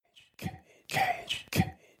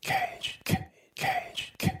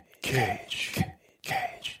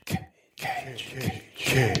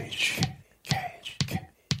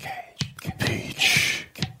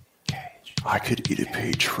could eat a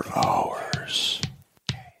page for hours.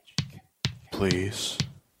 Please.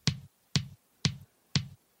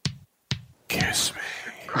 Kiss me.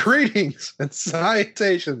 Greetings and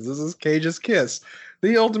salutations. This is Cage's Kiss,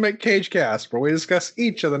 the ultimate Cage cast, where we discuss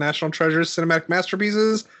each of the National Treasure's cinematic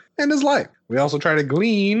masterpieces and his life. We also try to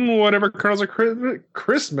glean whatever kernels of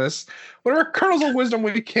Christmas, whatever kernels of wisdom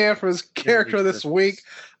we can from his character this week.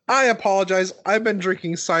 I apologize. I've been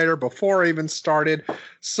drinking cider before I even started.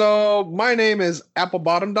 So my name is Apple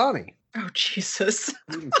Bottom Donnie. Oh, Jesus.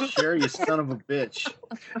 Sure, you son of a bitch.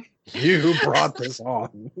 You brought this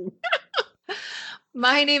on.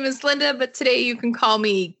 My name is Linda, but today you can call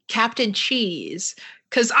me Captain Cheese,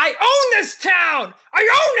 because I own this town!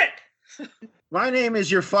 I own it! My name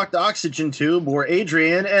is your fucked oxygen tube, or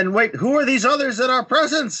Adrian, and wait, who are these others in our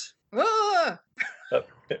presence? Ah.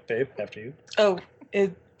 Babe, after you. Oh,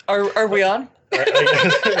 are we on?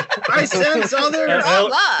 I sense other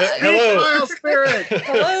Hello. spirit.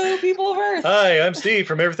 Hello, people of Earth. Hi, I'm Steve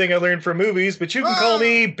from Everything I Learned from Movies, but you can call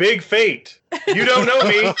me Big Fate. You don't know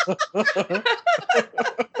me.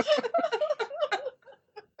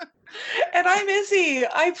 And I'm Izzy.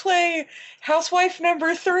 I play housewife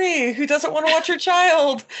number 3 who doesn't want to watch her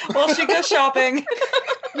child while she goes shopping.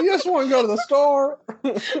 You just want to go to the store.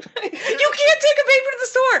 You can't take a baby to the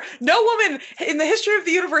store. No woman in the history of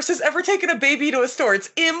the universe has ever taken a baby to a store.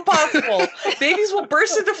 It's impossible. Babies will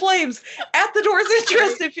burst into flames at the door's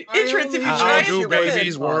entrance if you try and do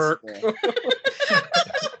babies work?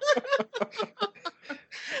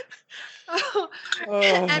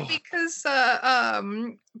 And because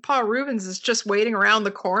Paul Rubens is just waiting around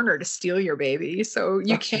the corner to steal your baby, so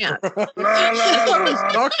you can't.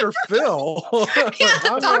 Dr. Phil. Yeah,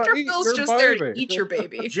 Dr. Phil's just there to eat your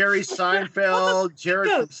baby. Jerry Seinfeld, Jared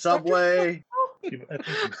from Subway. It's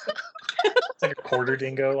like a quarter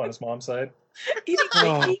dingo on his mom's side.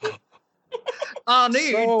 I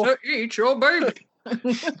need to eat your baby.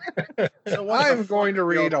 So I'm going to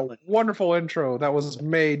read a wonderful intro that was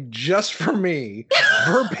made just for me,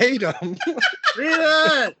 verbatim,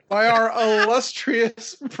 by our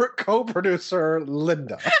illustrious co-producer,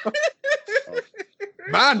 Linda.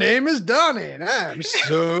 My name is Donnie, and I'm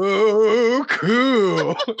so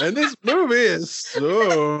cool. And this movie is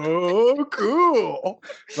so cool.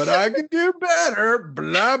 But I can do better.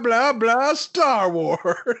 Blah, blah, blah, Star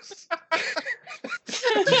Wars.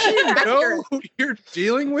 Did you know who you're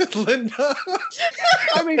dealing with, Linda?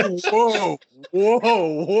 I mean, whoa.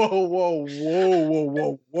 Whoa.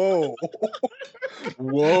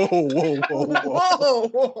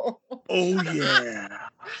 Oh, yeah.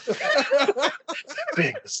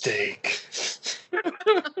 Big mistake.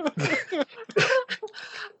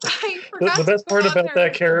 The best part about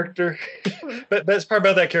that character,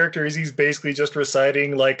 is he's basically just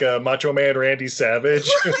reciting like a Macho Man Randy Savage.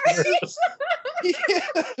 Yes.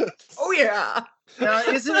 Oh yeah. Now,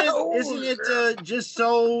 isn't it just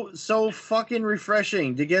so fucking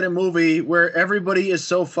refreshing to get a movie where everybody is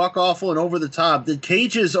so fuck awful and over the top? The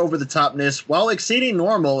Cage's over the topness, while exceeding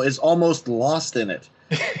normal, is almost lost in it.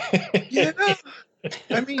 Yeah.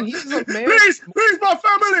 I mean, he's a man. Please, my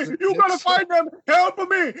family! You gotta find them! Help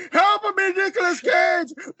me, Nicolas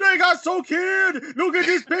Cage! They got so kid! Look at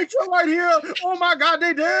this picture right here! Oh my God,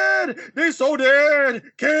 they dead! They so dead!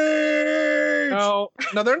 Cage! No,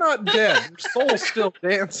 they're not dead. Their soul's still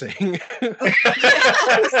dancing.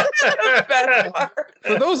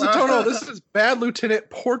 For those that don't know, this is Bad Lieutenant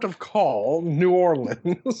Port of Call, New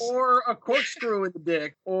Orleans. Or a corkscrew in the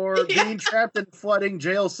dick, or being trapped in a flooding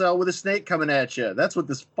jail cell with a snake coming at you. That's what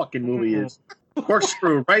this fucking movie is.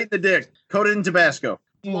 Corkscrew, right in the dick, coated in Tabasco.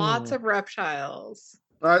 Lots of reptiles.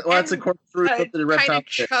 Lots of corkscrews up to the reptile. Kind of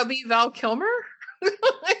chubby Val Kilmer.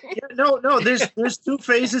 No. There's two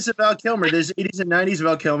phases of Val Kilmer. There's 80s and 90s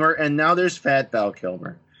Val Kilmer, and now there's fat Val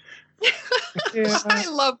Kilmer. Yeah. I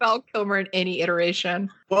love Val Kilmer in any iteration.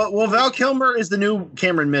 Well, Val Kilmer is the new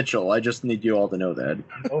Cameron Mitchell. I just need you all to know that.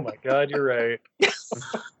 Oh my God, you're right.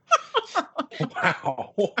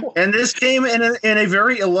 Wow. And this came in a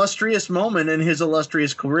very illustrious moment in his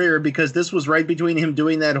illustrious career, because this was right between him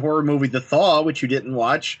doing that horror movie, The Thaw, which you didn't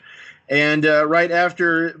watch, and right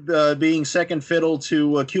after being second fiddle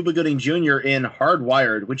to Cuba Gooding Jr. in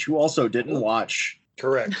Hardwired, which you also didn't watch.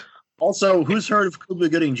 Correct. Also, who's heard of Cuba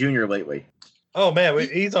Gooding Jr. lately? Oh man,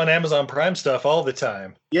 he's on Amazon Prime stuff all the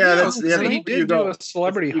time. Yeah, He did do a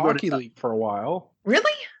celebrity hockey league for a while.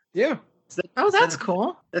 Really? Yeah. Oh, that's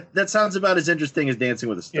cool. That sounds about as interesting as Dancing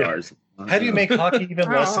with the Stars. How do you make hockey even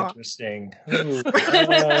less Oh. interesting? Ooh,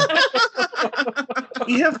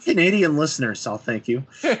 You have Canadian listeners, I'll thank you.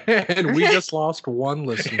 And we just lost one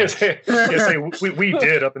listener. yes, we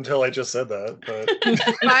did up until I just said that. But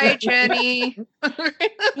Bye, Jenny.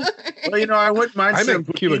 Well, you know, I wouldn't mind I some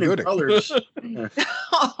make Cuba poutine in Gooding. colors.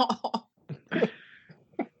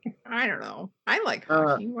 I don't know. I like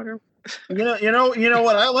hockey. Whatever. You know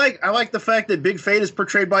what I like? I like the fact that Big Fate is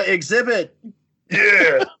portrayed by Exhibit.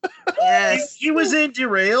 yeah, Yes. He was in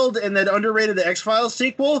Derailed and that underrated X-Files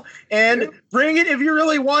sequel. And bring it if you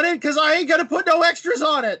really want it, because I ain't gonna put no extras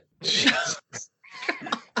on it.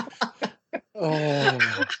 Oh,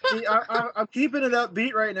 See, I'm keeping it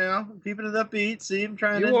upbeat right now. I'm keeping it upbeat. See, I'm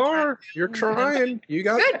trying you to. are. You're trying. You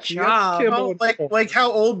got Good you got job. kibble and Like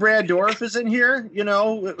how old Brad Dorff is in here. You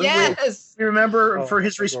know. Yes. We remember Oh, for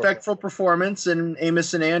his Brad Dourif. respectful performance in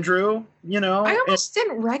Amos and Andrew. You know. I almost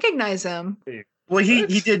didn't recognize him. Well, he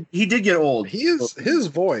did get old. He is his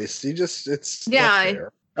voice. He just it's Yeah, up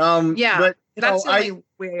there. Yeah, But you That's know, the only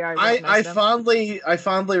way I I recognized him.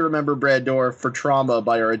 fondly remember Brad Dourif for Trauma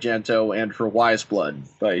by Argento and for Wise Blood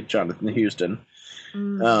by Jonathan Houston.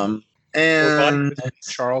 Mm. And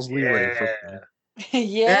Charles Lee Ray for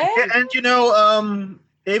Yeah. and you know,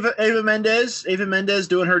 Ava Mendes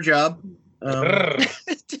doing her job.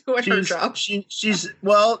 Doing her job. She's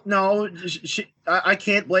well, no, I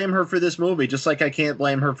can't blame her for this movie, just like I can't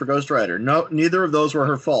blame her for Ghost Rider. No, neither of those were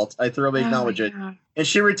her fault. I thoroughly acknowledge it. Yeah. And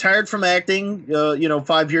she retired from acting,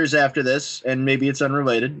 5 years after this, and maybe it's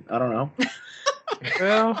unrelated. I don't know.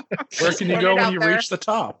 Well, where can you Put go it when out you there. reach the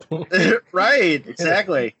top? Right,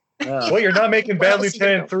 exactly. Well, you're not making Where Bad else you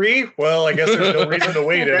Lieutenant 3? Well, I guess there's no reason to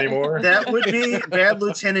wait anymore. That would be Bad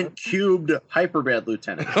Lieutenant cubed Hyper Bad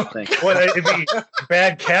Lieutenant. I think. Well, it'd be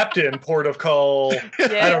Bad Captain, Port of Call.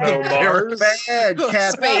 I don't know, Mars. Bad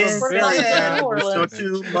Captain. Space. We're not Bad. in New We're so Orleans.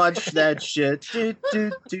 too much that shit. Do,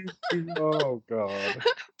 do, do, do. Oh God.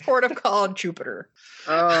 Port of Call Jupiter.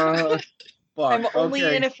 Fuck. I'm only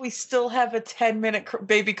okay. in if we still have a 10-minute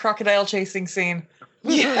baby crocodile chasing scene.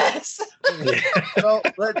 Yes. Well,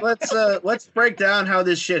 let's break down how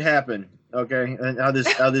this shit happened, okay? And how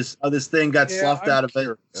this thing got Yeah, sloughed I'm out of a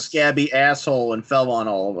curious. scabby asshole and fell on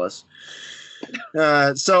all of us.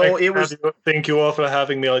 So it was. Thank you all for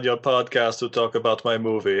having me on your podcast to talk about my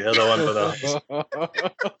movie. Hello, I'm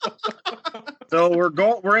Bernard. So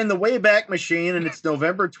we're in the Wayback Machine, and it's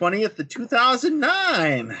November 20th of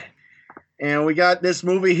 2009, and we got this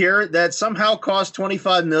movie here that somehow cost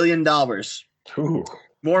 $25 million. Ooh.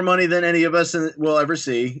 More money than any of us will ever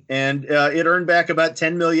see, and it earned back about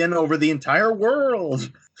 $10 million over the entire world.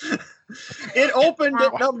 It opened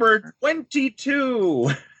at number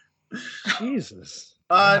 22. Jesus.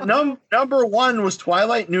 Number 1 was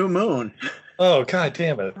Twilight New Moon, Oh, God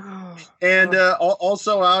damn it. Oh. and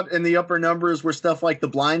also out in the upper numbers were stuff like The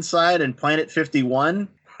Blind Side and Planet 51.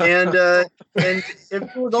 And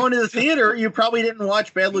if you were going to the theater, you probably didn't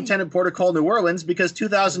watch Bad Lieutenant Port of Call New Orleans because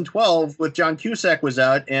 2012 with John Cusack was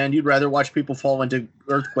out, and you'd rather watch people fall into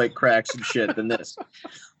earthquake cracks and shit than this.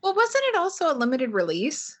 Well, wasn't it also a limited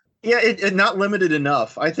release? Yeah, it not limited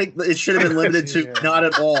enough. I think it should have been limited to Yeah. not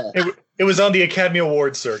at all. It was on the Academy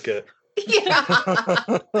Awards circuit. Yeah.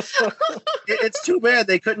 It's too bad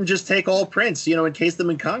they couldn't just take all prints, encase them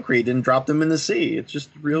in concrete and drop them in the sea. It's just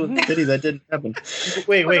a real pity that didn't happen.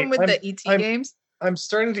 Wait, Put 'em with I'm, the ET games. I'm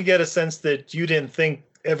starting to get a sense that you didn't think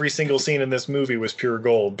every single scene in this movie was pure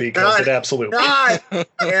gold, because it absolutely. Not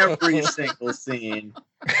every single scene.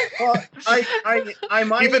 Well, I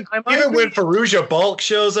might Even be- when Faruja Balk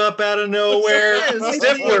shows up out of nowhere, Yes.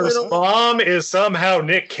 Stifler's mom is somehow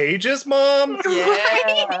Nick Cage's mom.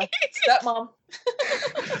 Yeah. Stepmom.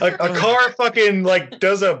 A car fucking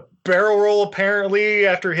does a barrel roll apparently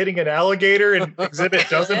after hitting an alligator, and Exhibit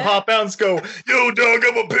doesn't Yeah. pop out and go, "Yo, dog,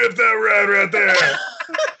 I'm gonna pimp that ride right there."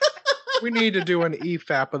 We need to do an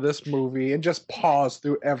EFAP of this movie and just pause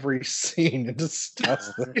through every scene and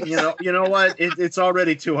discuss them. You know what? It's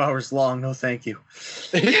already 2 hours long. No, thank you.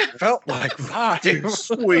 It felt like 5.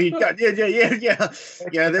 Sweet. God,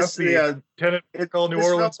 yeah. This Lieutenant Call New this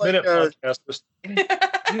Orleans felt like, Minute podcast.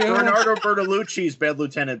 Bernardo Bertolucci's Bad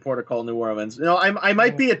Lieutenant Port of Call New Orleans. I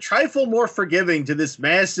might be a trifle more forgiving to this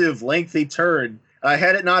massive, lengthy turd.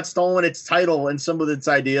 Had it not stolen its title and some of its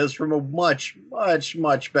ideas from a much, much,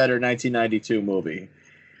 much better 1992 movie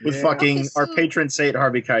with Yeah. fucking Okay, so- our patron saint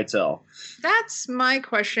Harvey Keitel. That's my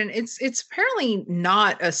question. It's apparently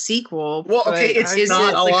not a sequel. Well, okay, but it's is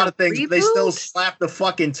not it a like lot of things. They still reboot? slap the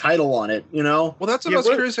fucking title on it, Well, that's what Yeah, I was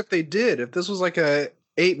what- curious if they did. If this was like a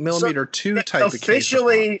 8mm 2 type of case.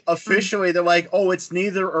 Officially, they're like, oh, it's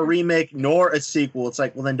neither a remake nor a sequel. It's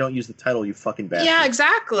like, well, then don't use the title, you fucking bastard. Yeah,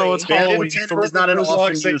 exactly. No, it's Halloween. It's not an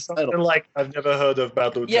often used title. Like, I've never heard of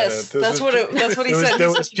Bad Lieutenant. Yes, that's what he said.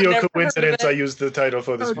 There was pure coincidence. I used the title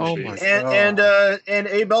for this movie. my And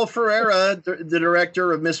Abel Ferreira, the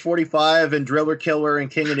director of Miss 45 and Driller Killer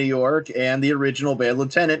and King of New York, and the original Bad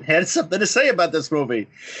Lieutenant, had something to say about this movie.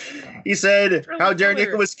 He said, "How dare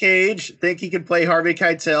Nicolas Cage think he can play Harvey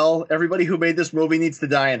Keitel? Everybody who made this movie needs to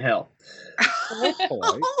die in hell."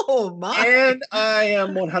 Oh my! And I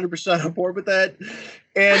am 100% on board with that.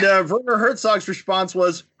 And Werner Herzog's response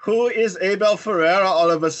was, "Who is Abel Ferreira all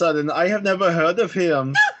of a sudden? I have never heard of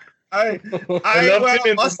him. I wear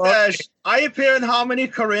a mustache. I appear in how many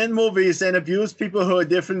Korean movies and abuse people who are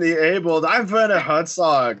differently abled. I'm Werner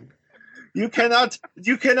Herzog. You cannot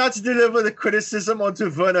deliver the criticism onto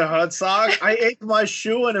Werner Herzog. I ate my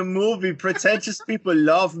shoe in a movie. Pretentious people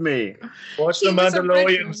love me." Watch The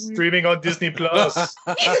Mandalorian streaming on Disney Plus.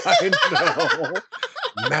 I know.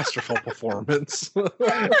 Masterful performance. In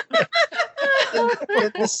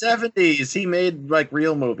the 70s, he made like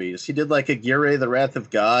real movies. He did like Aguirre, The Wrath of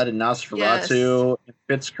God, and Nosferatu, and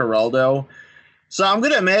Fitzcarraldo. So I'm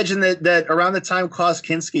going to imagine that around the time Klaus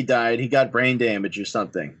Kinski died, he got brain damage or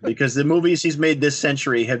something, because the movies he's made this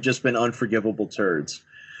century have just been unforgivable turds.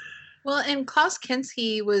 Well, and Klaus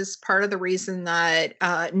Kinski was part of the reason that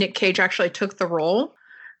Nick Cage actually took the role,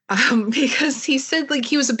 because he said like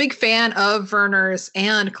he was a big fan of Werner's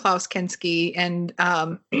and Klaus Kinski, and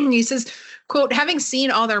he says, quote, "Having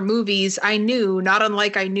seen all their movies, I knew, not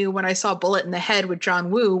unlike I knew when I saw Bullet in the Head with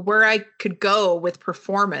John Woo, where I could go with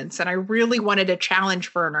performance, and I really wanted to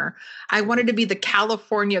challenge Werner. I wanted to be the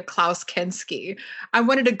California Klaus Kinski. I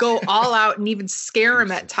wanted to go all out and even scare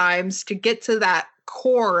him at times to get to that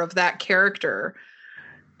core of that character."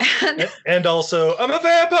 And also, I'm a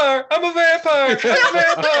vampire! I'm a vampire! I'm a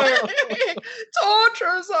vampire!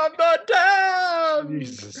 Tortures of the damned!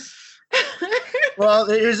 Jesus. Well,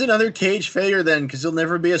 here's another Cage failure then, because he'll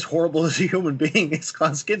never be as horrible as a human being as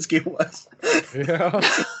Klaus Kinski was. Yeah.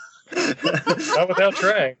 Not without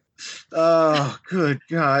trying. Oh, good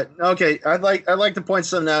God. Okay, I'd like to point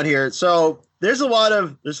something out here. So there's a lot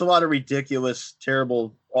of ridiculous,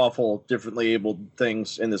 terrible, awful, differently abled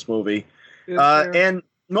things in this movie, and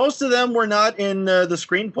most of them were not in the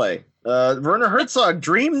screenplay. Werner Herzog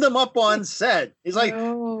dreamed them up on set. He's like,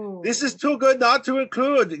 "This is too good not to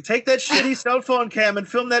include. Take that shitty cell phone cam and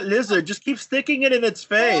film that lizard. Just keep sticking it in its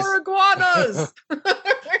face." More iguanas!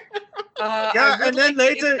 Yeah, and then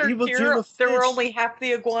later he will do a there were fish. only half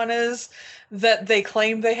the iguanas that they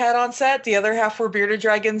claimed they had on set. The other half were bearded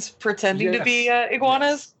dragons pretending to be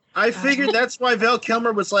iguanas. I figured that's why Val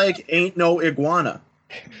Kilmer was like, "Ain't no iguana."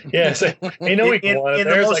 Yeah, so, ain't no iguana. In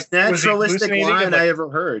the There's most like, was he naturalistic hallucinating? line Like, I ever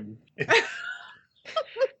heard.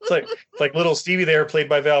 it's like little Stevie there, played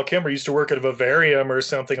by Val Kilmer, used to work at a vivarium or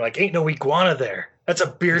something. Like, ain't no iguana there. That's a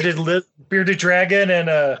bearded dragon and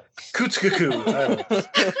a Kutzkaku.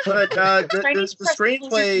 But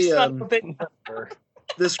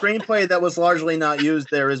the screenplay that was largely not used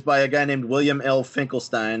there is by a guy named William L.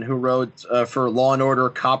 Finkelstein, who wrote for Law and Order,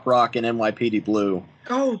 Cop Rock, and NYPD Blue.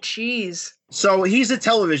 Oh, jeez. So he's a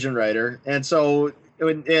television writer, and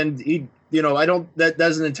he, that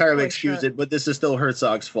doesn't entirely excuse it, but this is still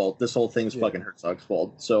Herzog's fault. This whole thing's fucking Herzog's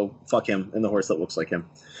fault. So fuck him and the horse that looks like him.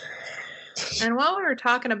 And while we were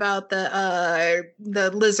talking about the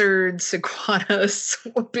lizards, iguanas,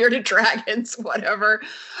 bearded dragons, whatever,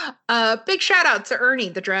 big shout out to Ernie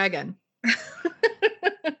the dragon.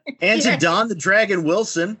 And to Don the Dragon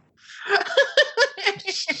Wilson.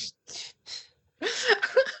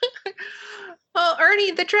 Well,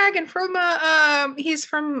 Ernie the dragon from he's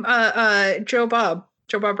from Joe Bob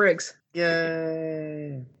Briggs.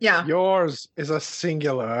 Yay. Yeah. Yours is a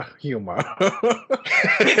singular humor.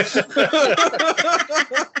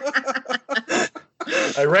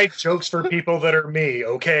 I write jokes for people that are me,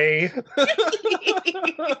 okay?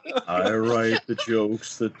 I write the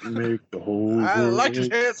jokes that make the whole world I like to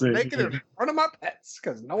say it's sing. making it in front of my pets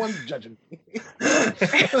because no one's judging me.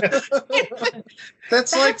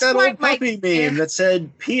 That's like that why old puppy meme that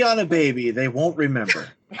said, "Pee on a baby, they won't remember."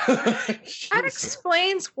 That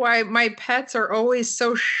explains why my pets are always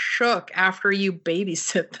so shook after you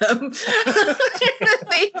babysit them.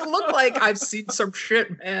 They look like I've seen some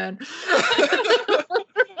shit, man.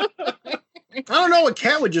 I don't know. A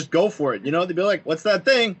cat would just go for it. They'd be like, "What's that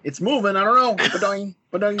thing? It's moving. I don't know." Ba-doing,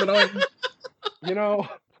 ba-doing, ba-doing.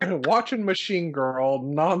 Watching Machine Girl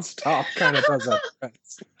nonstop kind of does that.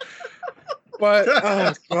 But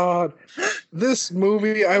oh god, this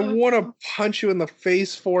movie, I want to punch you in the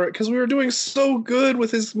face for it because we were doing so good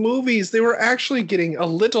with his movies. They were actually getting a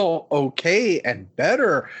little okay and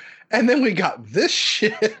better. And then we got this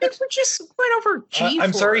shit. We just went over G-Force.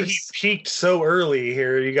 I'm sorry he peaked so early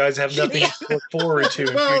here. You guys have nothing to look forward to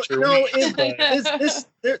in future weeks.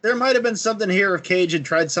 There might have been something here if Cage had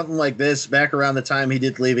tried something like this back around the time he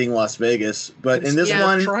did Leaving Las Vegas. But in this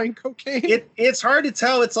one, trying cocaine. It's hard to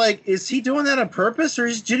tell. It's like, is he doing that on purpose, or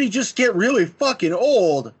did he just get really fucking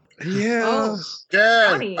old? Yeah. Oh,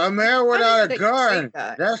 Dad, funny. a man without Funny a that you say gun.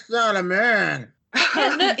 that. That's not a man.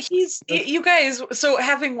 And you guys, so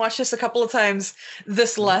having watched this a couple of times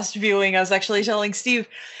this last viewing, I was actually telling Steve,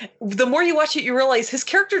 the more you watch it, you realize his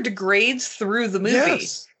character degrades through the movie.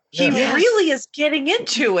 Yes. He really is getting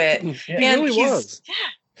into it. He And really was.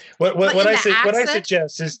 What But I in say, the what I accent?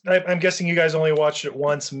 suggest is, I'm guessing you guys only watched it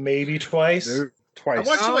once, maybe twice. I Twice.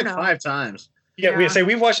 watched it Oh, like no. 5 times. Yeah, we Yeah. say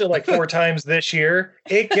we've watched it like 4 times this year.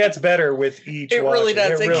 It gets better with each. It really watching.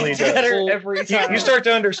 does. It really gets does. better every time. You start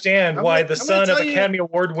to understand I'm why gonna- the I'm gonna son of tell you- Academy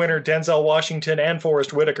Award winner Denzel Washington and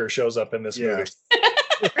Forrest Whitaker shows up in this Yeah. movie.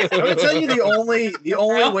 I'm gonna tell you the only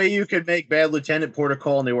way you could make Bad Lieutenant Port of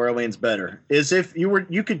Call New Orleans better is if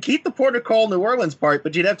you could keep the Port of Call New Orleans part,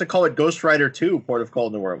 but you'd have to call it Ghost Rider 2 Port of Call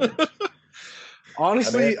New Orleans.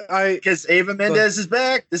 Honestly, Because Eva Mendes is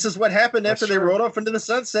back. This is what happened after That's they true. rode off into the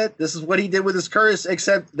sunset. This is what he did with his curse,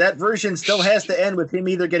 except that version still has to end with him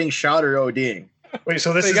either getting shot or ODing. Wait,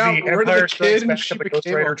 so this They is got the rid of the Empire kid Strikes and Back she of the Ghost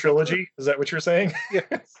became Rider a- trilogy? Is that what you're saying?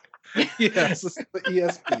 yes. Yes, this is the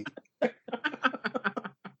ESP.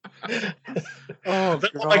 Oh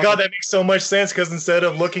my God, that makes so much sense because instead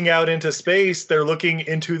of looking out into space, they're looking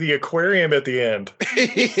into the aquarium at the end.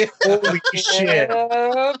 Holy shit.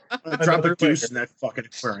 Uh, Drop a Another deuce layer. in that fucking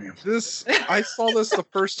aquarium. I saw this the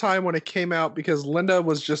first time when it came out because Linda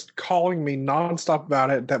was just calling me nonstop about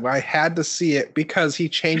it that I had to see it because he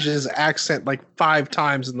changed his accent like 5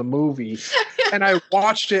 times in the movie. And I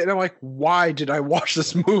watched it and I'm like, why did I watch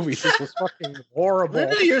this movie? This was fucking horrible.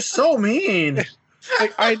 Linda, you're so mean.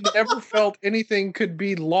 Like I never felt anything could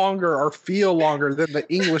be longer or feel longer than The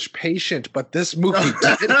English Patient, but this movie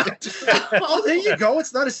did. Oh, there you go.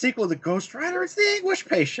 It's not a sequel to Ghost Rider. It's The English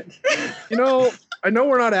Patient. You know, I know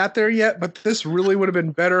we're not at there yet, but this really would have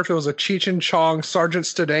been better if it was a Cheech and Chong, Sergeant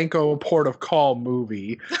Stadenko Port of Call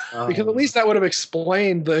movie. Because at least that would have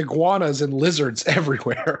explained the iguanas and lizards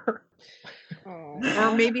everywhere.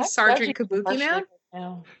 Or maybe I'm Sergeant judging Kabuki Man? harshly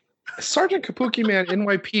now. Sergeant Kabuki Man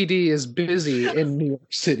NYPD is busy in New York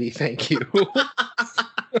City, thank you.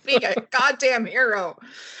 Being a goddamn hero.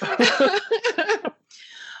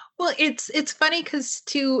 Well, it's funny because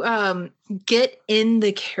to get in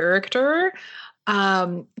the character,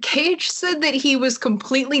 Cage said that he was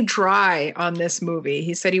completely dry on this movie.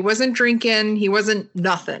 He said he wasn't drinking, he wasn't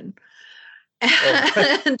nothing.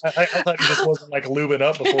 And, I thought he just wasn't like lubing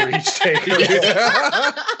up before each take.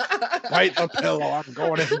 Bite the pillow, I'm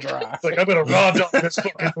going in dry. It's like, I'm going to raw dog this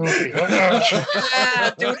fucking movie.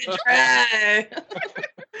 Yeah, do it dry.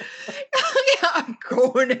 yeah, I'm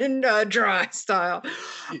going in dry style.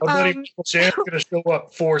 I'm letting Michael Shannon going to show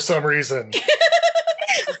up for some reason.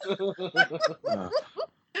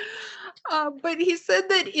 But he said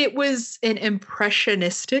that it was an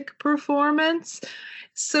impressionistic performance.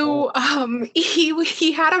 So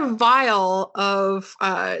he had a vial of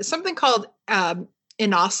something called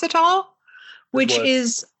inositol, which What?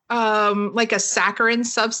 is like a saccharin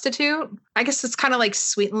substitute. I guess it's kind of like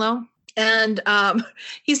Sweet and Low. And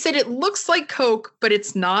he said it looks like Coke, but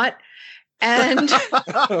it's not. And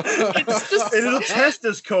it's just It'll test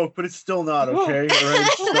as Coke, but it's still not, okay? All right,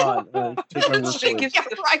 it's not. Take my word for It it. gives Yeah,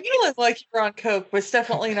 the right. feeling like you're on Coke, but it's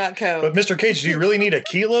definitely not Coke. But Mr. Cage, do you really need a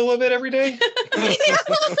kilo of it every day?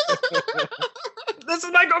 this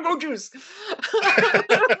is my go-go juice.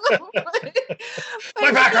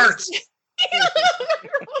 My back hurts.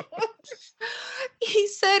 He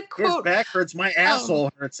said, His quote, back hurts. My asshole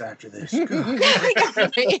hurts after this. he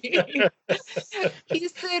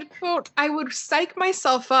said, quote, I would psych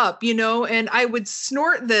myself up, and I would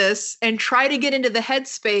snort this and try to get into the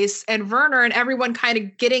headspace, and Werner and everyone kind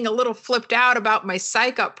of getting a little flipped out about my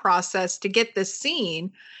psych up process to get this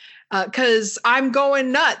scene because I'm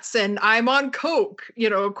going nuts and I'm on Coke,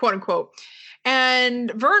 quote unquote.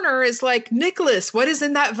 And Werner is like, Nicholas, what is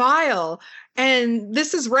in that vial? And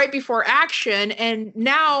this is right before action. And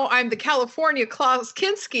now I'm the California Klaus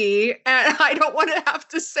Kinski. And I don't want to have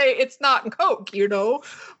to say it's not Coke,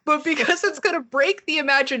 but because it's going to break the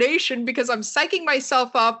imagination because I'm psyching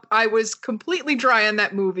myself up. I was completely dry on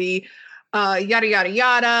that movie. yada yada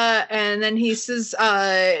yada. And then he says,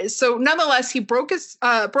 so nonetheless, he broke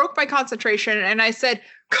my concentration, and I said,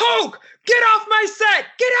 Coke, get off my set,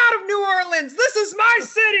 get out of New Orleans, this is my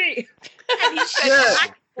city. And he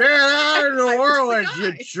said, Get out of New Orleans,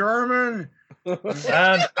 you German.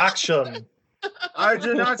 And action. I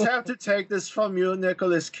do not have to take this from you,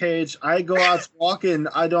 Nicolas Cage. I go out walking.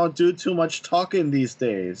 I don't do too much talking these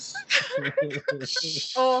days.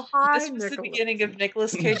 Oh, hi, This was the Nicholas. beginning of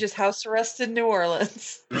Nicolas Cage's house arrest in New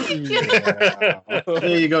Orleans.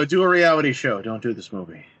 There you go. Do a reality show. Don't do this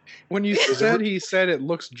movie. When he said it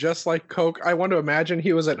looks just like Coke, I want to imagine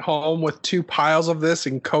he was at home with 2 piles of this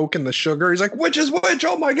and Coke and the sugar. He's like, which is which?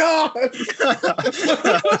 Oh my God. Looks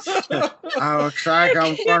like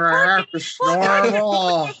I'm going to have to snore them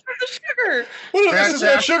all. The sugar. Well, That's this is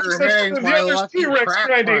that after sugar hitting the my other lucky T-Rex crack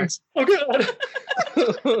grindings. Oh, God.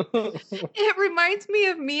 It reminds me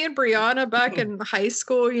of me and Brianna back in high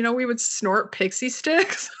school. You know, we would snort pixie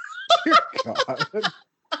sticks. God.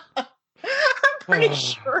 I'm pretty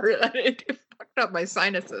sure that it fucked up my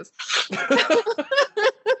sinuses.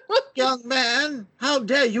 Young man, how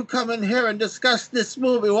dare you come in here and discuss this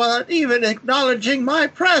movie without even acknowledging my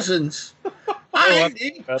presence? I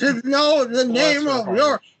need to know the name of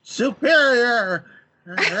your superior.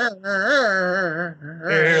 Here,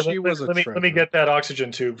 She was a let me treasure. get that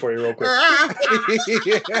oxygen tube for you real quick.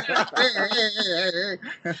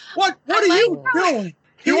 What are you doing?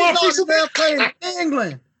 You He's want on piece of the airplane in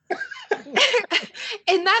England.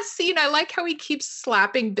 In that scene, I like how he keeps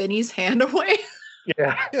slapping Benny's hand away.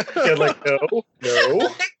 Yeah. Yeah, like, no.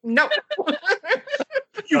 No.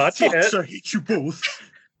 You Not fucks, yet. I hate you both.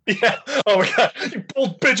 Yeah. Oh, my God. You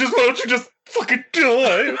both bitches, why don't you just fucking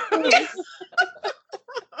die?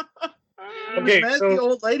 Okay, Mad at so- the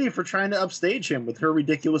old lady for trying to upstage him with her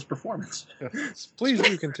ridiculous performance. Please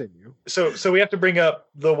do continue. So we have to bring up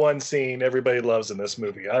the one scene everybody loves in this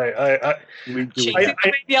movie. I Chasing I- the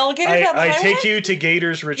baby alligator down the I highway? take you to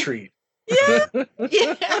Gator's Retreat. Yeah.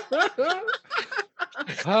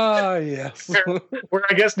 Ah, yes. Where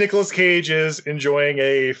I guess Nicolas Cage is enjoying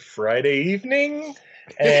a Friday evening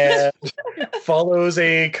and follows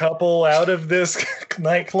a couple out of this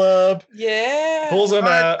nightclub, Yeah. pulls them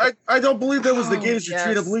out. I don't believe that was the Oh, Gator's yes.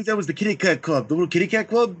 Retreat. I believe that was the Kitty Cat Club. The little Kitty Cat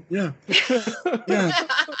Club? Yeah. Yeah.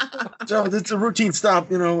 So it's a routine stop,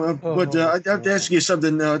 you know. But I have to ask you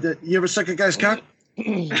something. You ever suck a guy's cock?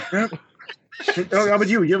 Yeah. Oh, how about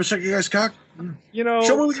you? You ever suck a guy's cock? You know,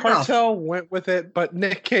 Show me with your mouth. Cartel went with it, but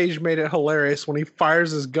Nick Cage made it hilarious when he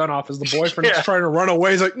fires his gun off as the boyfriend is Yeah. trying to run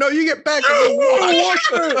away. He's like, no, you get back. Oh,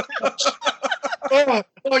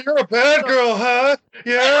 you're a bad girl, huh?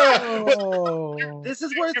 Yeah. Oh. This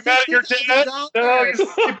is where You mad at your dad? No,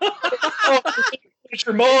 it's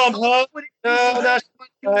your mom, huh? No, that's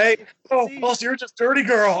right. Oh, so you're just dirty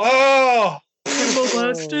girl. Oh.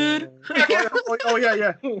 Molested. Oh,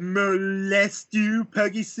 yeah. Molest you,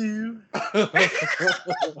 Peggy Sue.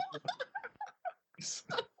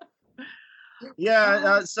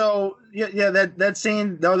 That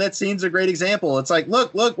scene. No, that scene's a great example. It's like,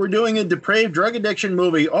 look, we're doing a depraved drug addiction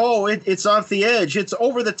movie. Oh, it's off the edge. It's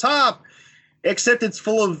over the top, except it's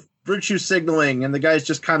full of virtue signaling, and the guy's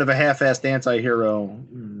just kind of a half-assed anti-hero.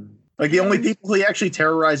 Like the only people he actually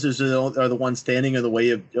terrorizes are the ones standing in the way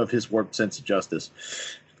of his warped sense of justice.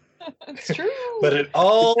 It's true. But it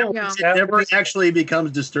all Yeah. It never actually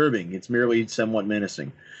becomes disturbing. It's merely somewhat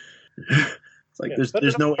menacing. It's like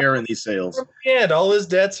there's no air in these sails. And all his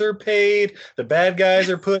debts are paid. The bad guys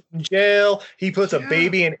are put in jail. He puts a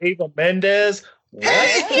baby in Ava Mendez.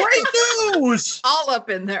 What? Great news! All up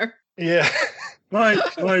in there. Yeah. My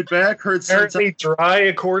back hurts. Apparently dry,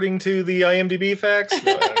 according to the IMDb facts.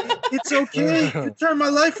 It's okay. You turned my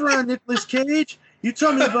life around, Nicolas Cage. You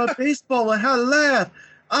told me about baseball and how to laugh.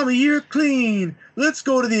 I'm a year clean. Let's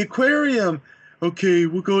go to the aquarium. Okay,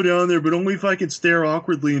 we'll go down there, but only if I can stare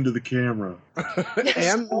awkwardly into the camera.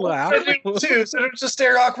 And laugh. Too, so don't just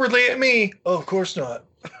stare awkwardly at me. Oh, of course not.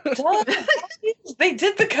 They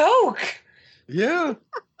did the coke. Yeah.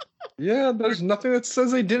 Yeah, there's nothing that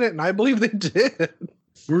says they didn't, and I believe they did.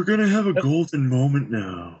 We're gonna have a golden moment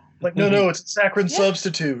now. Like, no, it's a saccharine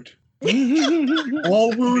substitute.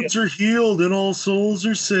 All wounds are healed and all souls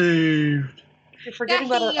are saved. You're forgetting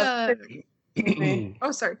about Yeah, a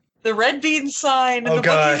Oh, sorry. the Red Bean sign in Oh, the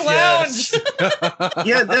God, Bucky's Lounge. yes.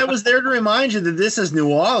 Yeah, that was there to remind you that this is New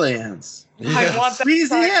Orleans. I want that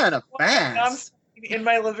Louisiana, sign fast. in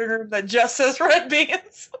my living room that just says Red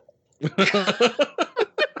Beans.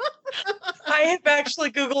 I have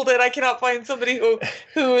actually Googled it. I cannot find somebody who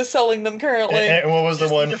is selling them currently. And what was the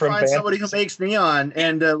Just one need to from find somebody who makes neon,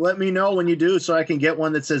 and let me know when you do, so I can get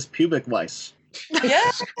one that says pubic lice.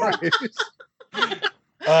 Yeah.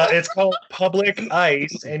 It's called Public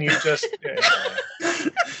Ice, and you just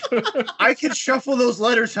I can shuffle those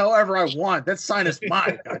letters however I want. That sign is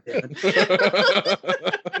mine. Goddamn it.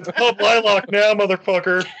 it's Pub Lilac now,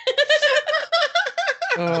 motherfucker.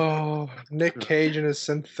 Oh, Nick Cage and his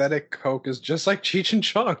synthetic coke is just like Cheech and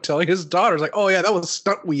Chong telling his daughters, like, "Oh yeah, that was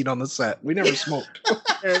stunt weed on the set. We never smoked."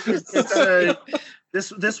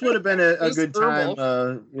 This would have been a good time.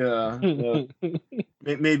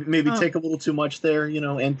 Maybe take a little too much there,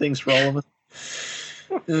 end things for all of us.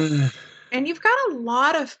 And you've got a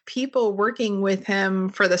lot of people working with him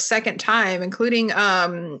for the second time, including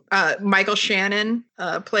Michael Shannon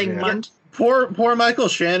playing Munt. Poor Michael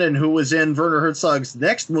Shannon, who was in Werner Herzog's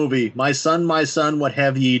next movie, My Son, What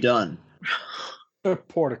Have Ye Done?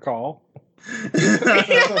 Protocol.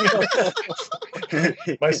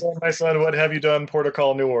 My son, what have you done?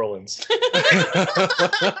 Protocol New Orleans.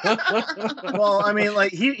 Well, I mean,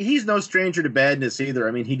 like he's no stranger to badness either.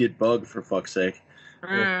 I mean, he did Bug, for fuck's sake.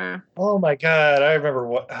 Oh my god, I remember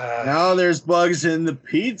what. Now there's bugs in the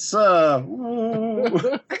pizza.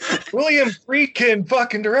 William Friedkin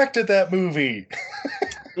fucking directed that movie.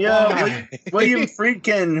 Yeah, William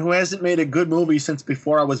Friedkin, who hasn't made a good movie since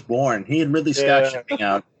before I was born. He and Ridley Scott showing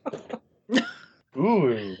out.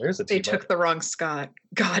 Ooh, there's a They team up. took the wrong Scott.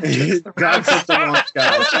 God took the God took the wrong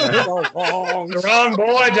Scott. The wrong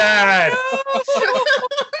boy died.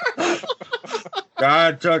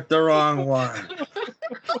 God took the wrong one.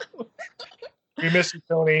 We miss you,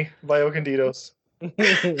 Tony. Vio Candidos.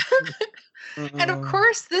 And of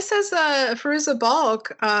course, this is Fairuza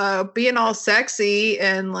Balk being all sexy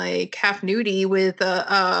and like half nudie with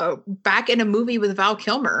back in a movie with Val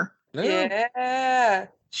Kilmer. Yeah.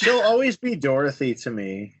 She'll always be Dorothy to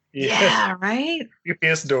me. Yeah, right?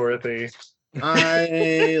 UPS Dorothy.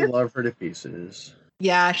 I love her to pieces.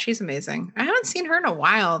 Yeah, she's amazing. I haven't seen her in a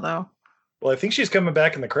while though. Well, I think she's coming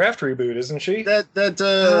back in the Craft reboot, isn't she?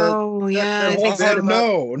 Oh yeah, I think so.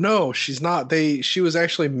 No, she's not. She was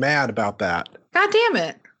actually mad about that. God damn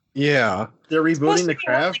it. Yeah. They're Supposed rebooting to The be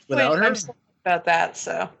Craft really without her? I'm sorry about that,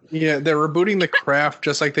 so. Yeah, they're rebooting The Craft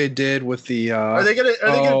just like they did with the Are they gonna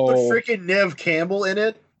put freaking Nev Campbell in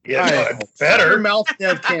it? Yeah, I- no, Your better. mouth,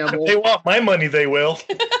 Nev Campbell. If they want my money, they will.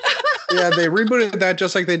 Yeah, they rebooted that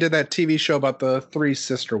just like they did that TV show about the three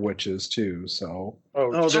sister witches too. So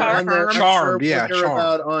Oh, the Charmed. one that I'm Charmed, sure yeah, we'll hear Charmed.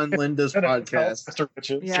 about on Linda's podcast.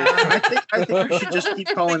 Yeah. I think we should just keep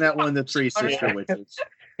calling that one the Three Sister Witches.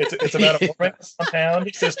 It's about a woman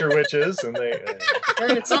compound sister witches, and they.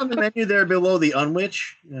 And it's on the menu there below the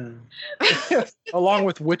Unwitch. Yeah. along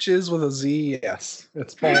with witches with a Z, yes,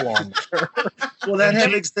 it's all on there. Will that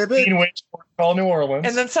have exhibit? Teen Witch Call New Orleans.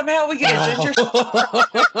 And then somehow we get a ginger.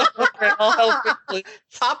 I'll help you, please.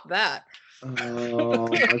 Top that. Oh,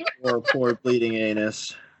 my poor bleeding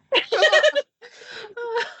anus.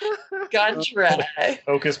 Gun try.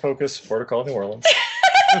 Hocus Pocus, Fort Call New Orleans.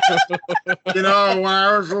 You know, when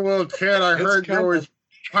I was a little kid, I It's heard there coming. was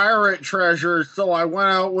pirate treasure, so I went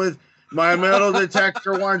out with my metal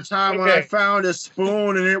detector one time when I Okay. found a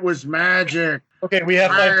spoon and it was magic. Okay, we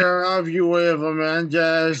have I five. love you, Eva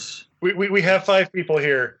Mendes. We have 5 people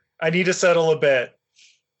here. I need to settle a bet.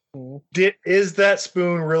 Is that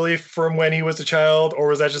spoon really from when he was a child, or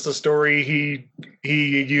was that just a story he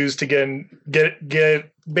used to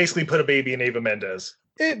get basically put a baby in Eva Mendes?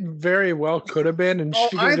 It very well could have been, and Oh,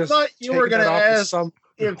 she I could just thought you were taken gonna it off to ask some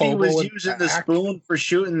If he hobo was in using the back. spoon for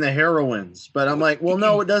shooting the heroines, but I'm like, well,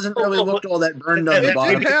 no, it doesn't really look all that burned on the It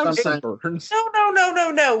bottom. did have Sometimes.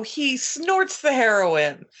 sunburns. No. He snorts the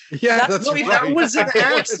heroin. Yeah, That's that's what we- right. That was an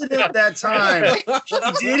accident that time.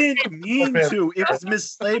 He didn't mean to. It was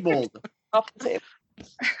mislabeled. Off the table.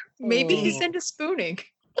 Maybe Oh. he's into spooning.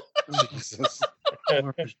 Jesus.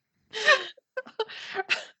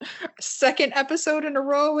 Second episode in a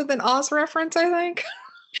row with an Oz reference, I think.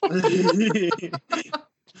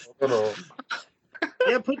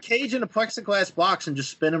 Yeah, put Cage in a plexiglass box and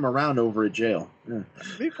just spin him around over a jail. Yeah.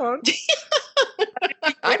 Be fun.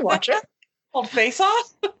 I'd watch it. Called Face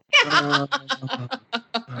Off?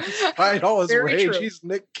 Despite all his Very rage, true. he's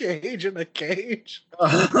Nick Cage in a cage.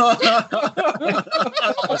 There's the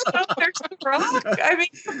rock. I mean,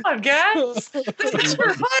 come on, guys. This is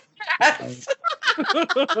for podcasts.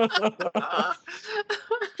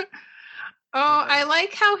 Oh, I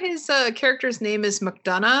like how his character's name is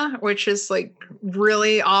McDonough, which is like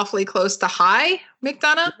really awfully close to High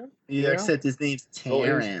McDonough. Yeah, except his name's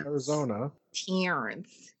Terrence. Arizona.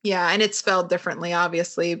 Terrence. Yeah, and it's spelled differently,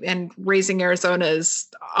 obviously. And Raising Arizona is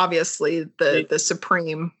obviously the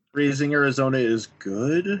supreme. Raising Arizona is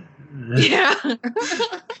good. Yeah.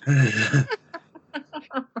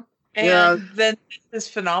 And then this is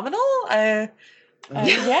phenomenal. Yeah,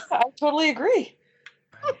 I totally agree.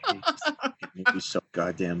 I hate you so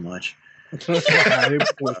goddamn much.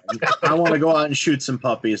 I want to go out and shoot some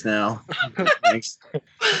puppies now. Thanks.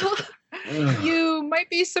 You might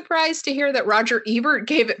be surprised to hear that Roger Ebert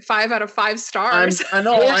gave it 5 out of 5 stars. I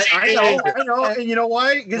know. And you know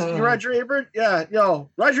why? Because Roger Ebert,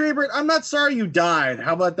 Roger Ebert, I'm not sorry you died.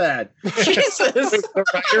 How about that? Jesus.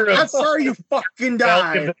 I'm not sorry you fucking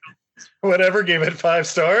died. Whatever gave it 5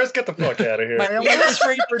 stars. Get the fuck out of here. My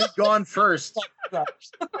Roger Ebert had gone first.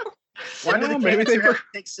 Why did maybe they were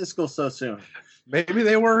take Siskel so soon? Maybe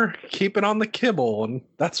they were keeping on the kibble, and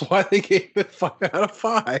that's why they gave it 5 out of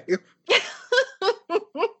 5.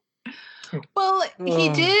 Well, he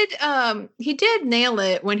did nail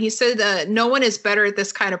it when he said that no one is better at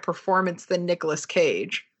this kind of performance than Nicolas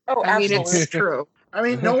Cage. Oh, I mean, absolutely. it's true. I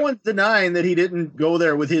mean, no one's denying that he didn't go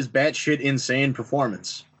there with his batshit insane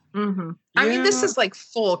performance. Mm-hmm. I mean, this is like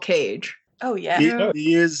full Cage. Oh yeah.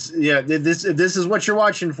 He is. Yeah, this is what you're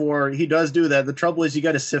watching for. He does do that. The trouble is, you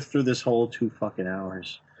got to sift through this whole 2 fucking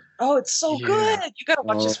hours. Oh, it's so good. You got to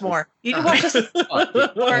watch this more. You can watch this more.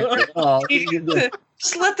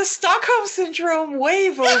 Just let the Stockholm Syndrome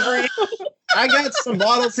wave over you. I got some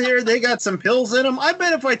bottles here. They got some pills in them. I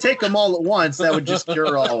bet if I take them all at once, that would just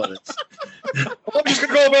cure all of it. I'm just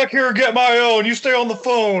gonna go back here and get my own. You stay on the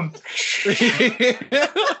phone.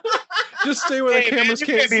 Just stay where the cameras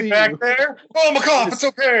can't see be back you. there. Oh, McCough, it's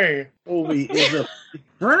okay.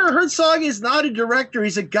 Werner Herzog is not a director.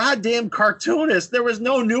 He's a goddamn cartoonist. There was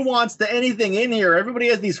no nuance to anything in here. Everybody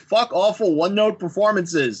has these fuck-awful one-note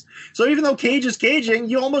performances. So even though Cage is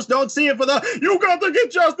caging, you almost don't see it for the, you got to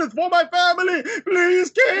get justice for my family.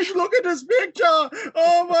 Please, Cage, look at this picture.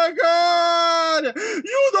 Oh, my God.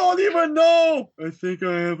 You don't even know. I think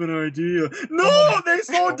I have an idea. No, they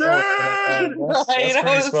so dead. Right,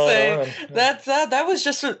 I was saying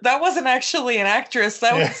that wasn't actually an actress.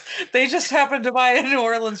 They just happened to buy a New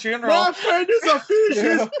Orleans funeral. My friend is a fish.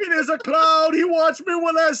 His feet is a cloud. He watched me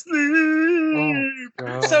when I sleep.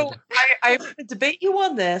 So I debate you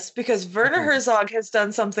on this because Werner Herzog has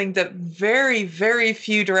done something that very, very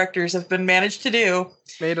few directors have been managed to do.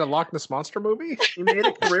 Made a Loch Ness Monster movie? He made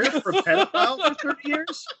a career for a pedophile for 30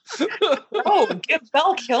 years? Oh, get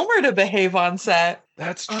Val Kilmer to behave on set.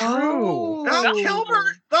 That's true. Oh.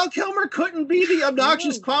 Val Kilmer couldn't be the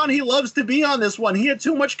obnoxious clown he loves to be on this one. He had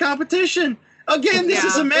too much competition. Again, this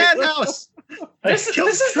is a madhouse. This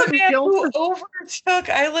is the man who overtook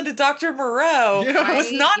Island of Dr. Moreau. Yeah. It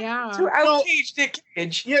was not to Well, outcage Nick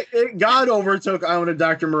Cage. Yeah, God overtook Island of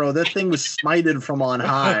Dr. Moreau. That thing was smited from on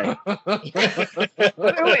high. Wait, who's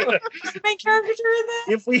the main character in that?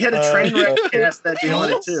 If we had a train wreck cast, that'd be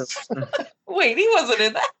on it too. Wait, he wasn't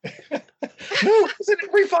in that. No, it's in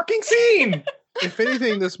every fucking scene. If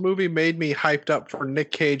anything, this movie made me hyped up for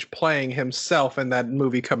Nick Cage playing himself in that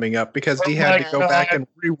movie coming up because he had to go back and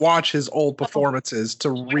rewatch his old performances to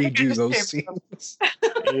redo those scenes.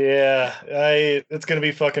 Yeah, it's gonna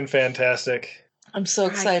be fucking fantastic. I'm so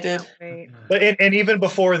excited. But and even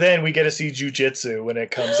before then, we get to see Jiu-Jitsu when it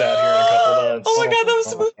comes out here in a couple months. Oh my God, that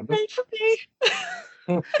was a movie made for me.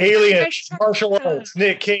 Aliens, martial arts,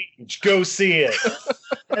 Nick Cage, go see it.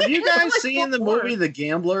 Have you guys seen the movie The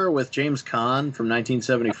Gambler with James Caan from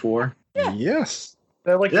 1974? Yes.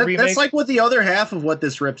 That's like what the other half of what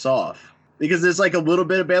this rips off. Because there's like a little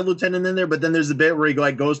bit of Bad Lieutenant in there, but then there's a bit where he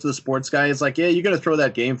like goes to the sports guy. It's like, yeah, you got to throw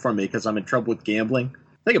that game from me because I'm in trouble with gambling.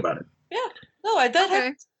 Think about it. Yeah, no, I did.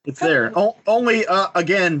 Okay. It's there. Only,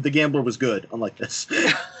 again, The Gambler was good, unlike this.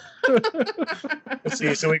 Let's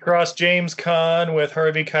see. So we crossed James Caan with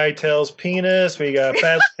Harvey Keitel's penis. We got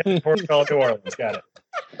Bad Lieutenant Call New Orleans. Got it.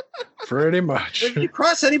 Pretty much. If you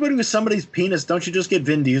cross anybody with somebody's penis, don't you just get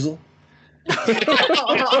Vin Diesel? I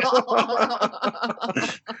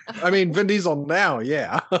mean, Vin Diesel now,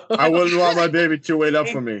 yeah. I wouldn't want my baby to wait up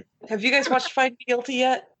for me. Have you guys watched Find Me Guilty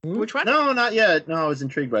yet? Which one? No, not yet. No, I was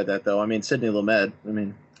intrigued by that, though. I mean, Sidney Lumet.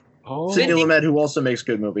 Oh. Sidney Lumet, who also makes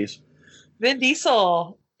good movies. Vin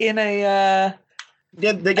Diesel in a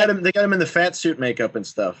Yeah, they got him in the fat suit makeup and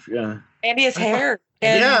stuff. Yeah. and his hair.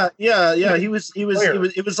 And Yeah. It was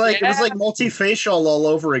like multifacial all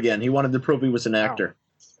over again. He wanted to prove he was an actor.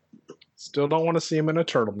 Still don't want to see him in a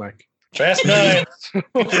turtleneck. Fast 9.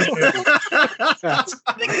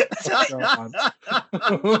 God.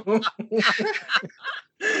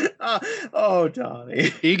 Oh, Donnie.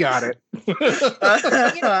 He got it.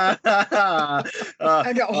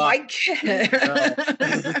 I don't like it.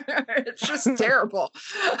 It's just terrible.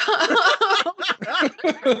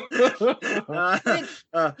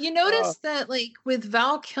 You notice that, like with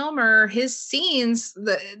Val Kilmer, his scenes,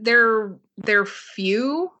 they're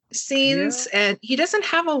few scenes, and he doesn't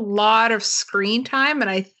have a lot of screen time, and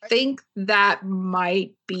I think that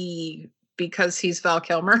might be because he's Val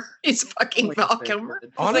Kilmer. He's fucking Val Kilmer.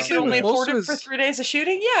 Honestly, only most of afforded his- for 3 days of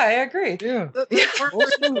shooting. Yeah, I agree. Yeah.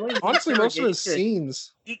 Honestly, Honestly, most of his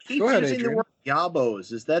scenes. He keeps Go ahead, using the Adrian. word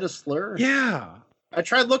yabos. Is that a slur? Yeah. I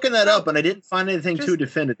tried looking that up and I didn't find anything too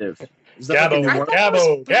definitive. Is that like a Gabbo, new word?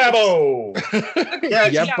 Gabbo. Yeah,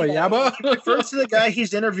 Yabba yabba. He refers to the guy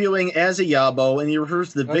he's interviewing as a yabo, and he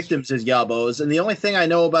refers to the That's victims as yabos. And the only thing I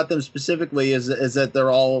know about them specifically is that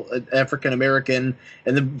they're all African American,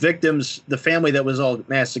 and the victims, the family that was all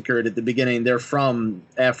massacred at the beginning, they're from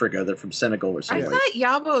Africa. They're from Senegal or I something. thought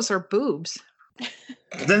yabos are boobs.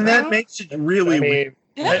 Then that makes it really I weird.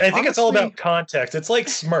 mean, I think it's all Honestly- about context. It's like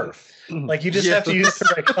Smurf. Like you just have to use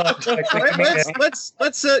the right context. All right,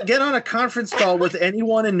 let's get on a conference call with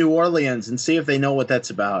anyone in New Orleans and see if they know what that's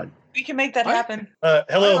about. We can make that happen. Hello,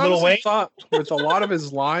 I Little honestly Wayne. thought with a lot of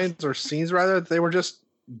his lines or scenes, rather, they were just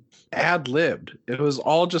ad-libbed. It was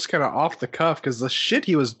all just kind of off the cuff because the shit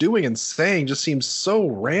he was doing and saying just seems so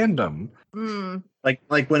random. Mm. Like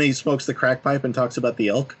when he smokes the crack pipe and talks about the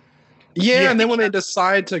elk. Yeah, and then when they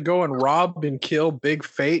decide to go and rob and kill Big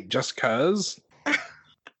Fate just cause.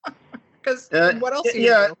 Because what else?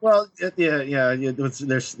 Yeah, well, yeah.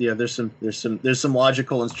 There's some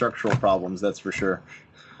logical and structural problems. That's for sure.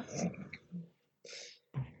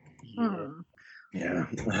 Yeah.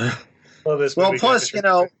 Love this Well, movie. plus, you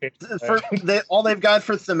know, all they've got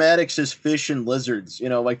for thematics is fish and lizards. You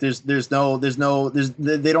know, like they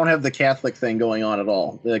don't have the Catholic thing going on at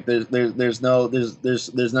all. Like there's none of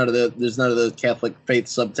the Catholic faith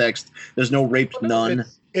subtext. There's no raped nun.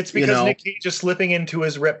 It's because you know. Nick Cage is slipping into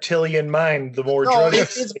his reptilian mind the more No,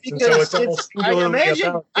 drugs. it's and so it's almost I singularly imagine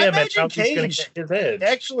about him and how he's going Cage to get his edge.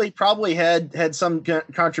 actually probably had some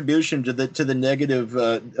contribution to the negative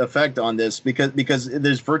effect on this because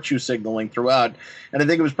there's virtue signaling throughout, and I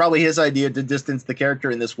think it was probably his idea to distance the character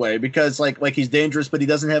in this way because like he's dangerous, but he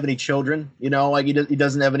doesn't have any children. You know, like he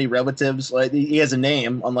doesn't have any relatives. Like he has a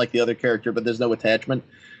name, unlike the other character, but there's no attachment.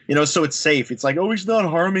 You know, so it's safe. It's like, oh, he's not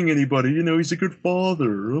harming anybody. You know, he's a good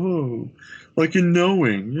father. Oh, like in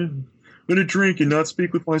knowing. Yeah. I'm going to drink and not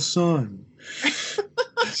speak with my son.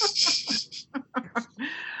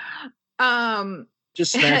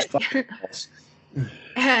 Just smash fireballs.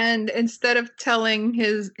 And instead of telling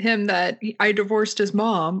him that I divorced his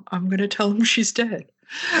mom, I'm going to tell him she's dead.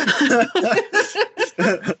 I'm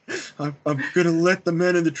going to let the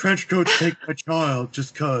men in the trench coats take my child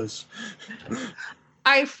just cause.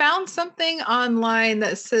 I found something online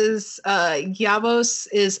that says yabos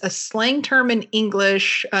is a slang term in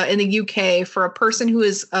English in the UK for a person who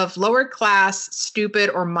is of lower class, stupid,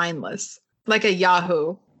 or mindless, like a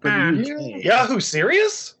Yahoo. Yahoo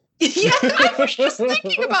serious? Yeah, I was just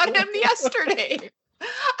thinking about him yesterday.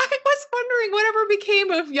 I was wondering whatever became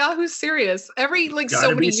of Yahoo Serious. Every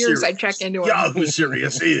so many years I check into it. Yahoo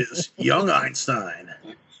Serious is young Einstein.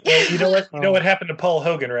 Well, you know what? You know what happened to Paul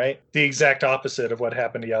Hogan, right? The exact opposite of what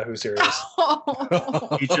happened to Yahoo Serious.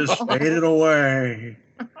 He just faded away.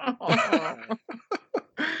 Dude,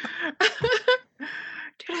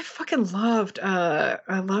 I fucking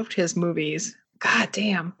loved his movies. God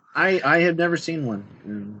damn. I have never seen one.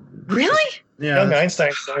 Really? Young Yeah,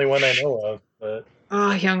 Einstein's the only one I know of, but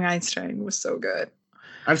Oh, Young Einstein was so good.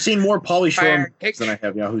 I've seen more Pauly Shore Fire. movies than I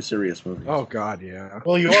have Yahoo Serious movies. Oh God, yeah.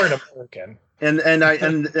 well, you are an American. And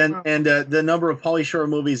the number of Pauly Shore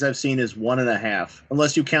movies I've seen is 1.5,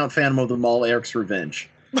 unless you count Phantom of the Mall, Eric's Revenge.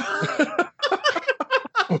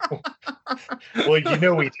 Well, you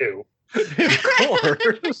know we do. Of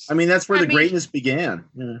course. I mean, that's where I the mean- greatness began.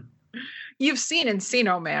 Yeah. You've seen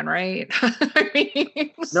Encino Man, right? I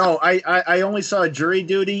mean, No, I only saw Jury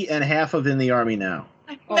Duty and half of In the Army Now.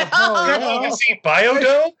 Oh, hell yeah. You see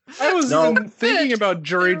Biodome? I was No. even thinking about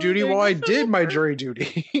jury duty while I did my jury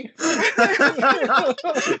duty.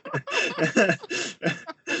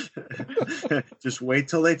 Just wait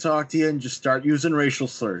till they talk to you and just start using racial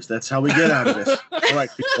slurs. That's how we get out of this. All right,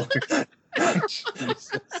 people. that's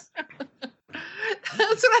what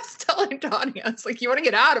I was telling Donnie. I was like, "You want to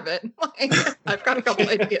get out of it?" Like, I've got a couple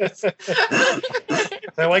ideas.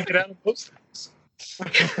 I like it out of posters.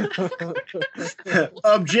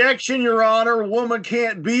 Objection, Your Honor. Woman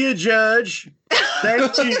can't be a judge.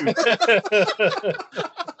 Thank you.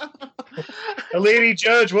 A lady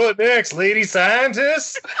judge, what next? Lady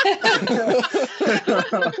scientist?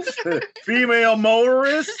 Female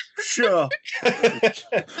motorist? Sure.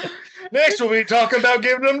 Next, we'll be talking about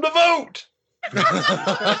giving them the vote.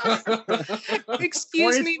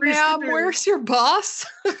 Excuse me, 23 ma'am, students. where's your boss?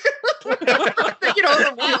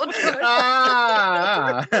 The wheel judge.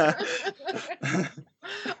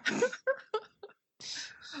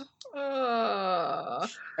 Ah.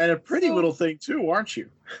 And a pretty little thing too, aren't you?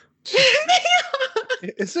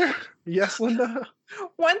 Is there? Yes, Linda.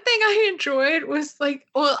 One thing I enjoyed was like,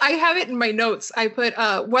 well, I have it in my notes. I put,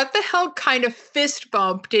 what the hell kind of fist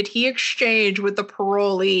bump did he exchange with the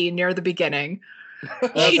parolee near the beginning?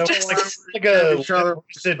 He That just, was like a Each other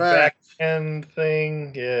twisted back. backhand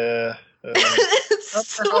thing. Yeah.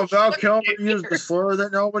 How Val Kilmer used the slur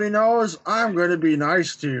that nobody knows? I'm going to be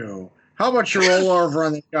nice to you. How about you roll over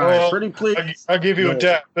on the guy? Well, Pretty please. I'll give you a No.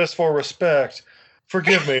 dap. Best for respect.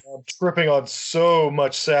 Forgive me. I'm tripping on so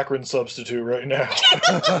much saccharin substitute right now.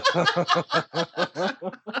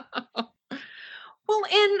 well,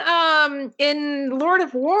 in Lord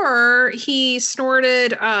of War, he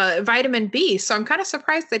snorted vitamin B, so I'm kind of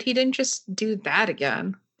surprised that he didn't just do that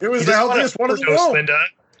again. It was You the just want healthiest to one of the overdose, world. Linda.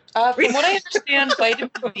 From what I understand,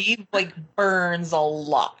 vitamin B like burns a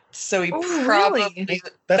lot. So he Oh, probably really?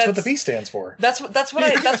 That's what the B stands for. That's what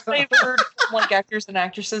I've heard from like actors and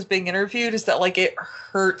actresses being interviewed is that like it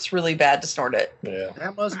hurts really bad to snort it. Yeah.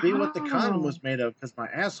 That must be what the condom was made of, because my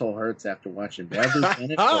asshole hurts after watching Bradley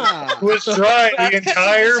Bennett. Ah. It was dry the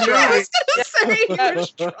entire I movie. was gonna say he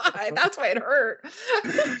was dry. That's why it hurt.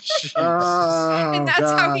 Oh, And that's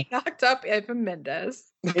how God. he knocked up Eva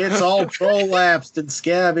Mendes. It's all prolapsed and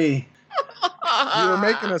scabby. You were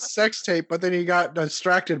making a sex tape, but then you got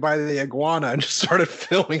distracted by the iguana and just started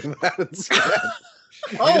filming that instead.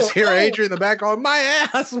 You just hear Adrian in the back going, "My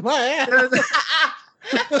ass, my ass."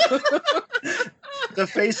 The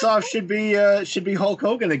face-off should be Hulk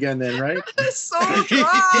Hogan again, then, right? So King of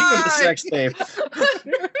the dry. sex tape.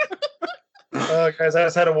 Guys, I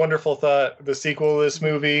just had a wonderful thought. The sequel to this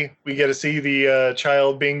movie, we get to see the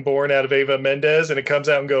child being born out of Eva Mendes, and it comes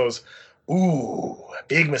out and goes, "Ooh,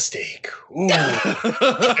 big mistake. Ooh."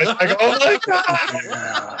 It's like, oh my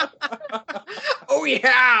god. Oh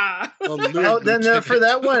yeah. Oh, then for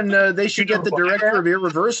that one, they should get the director of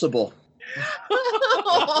Irreversible.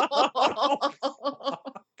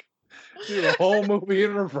 Do the whole movie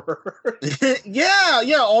in reverse.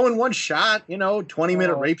 yeah, all in one shot.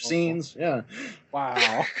 20-minute rape scenes. Yeah, Wow.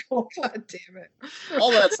 God damn it.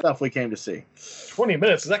 all that stuff we came to see. 20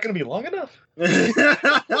 minutes, is that going to be long enough?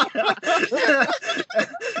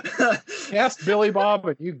 Ask Billy Bob,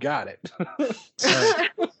 and you got it.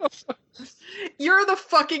 You're the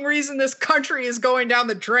fucking reason this country is going down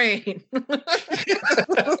the drain.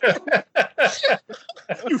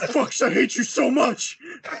 You fucks, I hate you so much.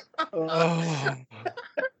 Oh.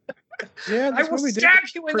 Yeah, I this will movie did stab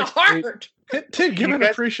you in the appreciate- heart. Did give You an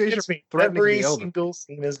guys appreciation It's for me. threatening Every the elder. single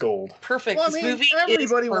scene is gold. Perfect. Well, I This mean, movie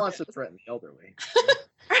everybody is wants to perfect. threaten the elderly.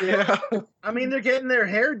 Yeah. I mean, they're getting their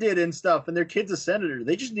hair did and stuff, and their kid's a senator.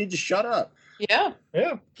 They just need to shut up. Yeah.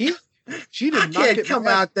 Yeah. She did I not can't get come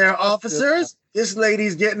mad. out there, officers. This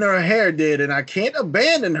lady's getting her hair did, and I can't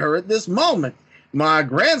abandon her at this moment. My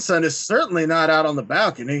grandson is certainly not out on the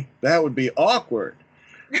balcony. That would be awkward.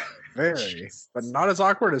 Very, but not as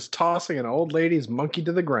awkward as tossing an old lady's monkey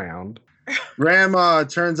to the ground. Grandma, it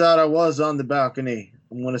turns out I was on the balcony.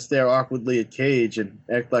 I'm going to stare awkwardly at Cage and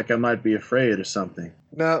act like I might be afraid or something.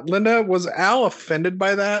 Now, Linda, was Al offended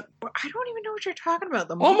by that? I don't even know what you're talking about.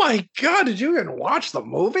 The Oh my God! Did you even watch the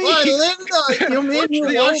movie? Why, Linda, you mean you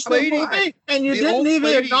The watched old the lady- movie and you the didn't old even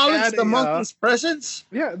lady acknowledge had the a, monkey's presence?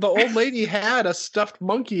 Yeah, the old lady had a stuffed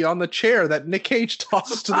monkey on the chair that Nick Cage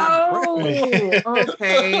tossed to the ground. Oh,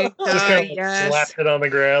 okay. Just kind of Yes. slapped it on the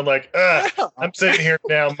ground like, I'm sitting here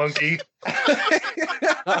now, monkey.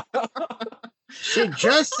 She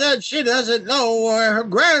just said she doesn't know where her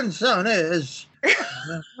grandson is.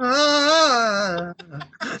 Ah.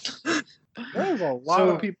 There's a lot So-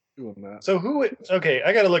 of people doing that. So okay,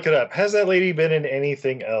 I got to look it up. Has that lady been in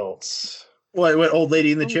anything else? What old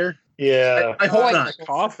lady in the chair? Yeah. I hope Oh, not.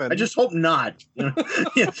 Coffin. I just hope not. Well,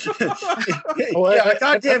 Yeah, I'm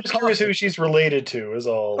goddamn just curious who she's related to is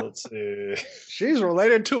all. Let's see. She's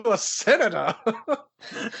related to a senator.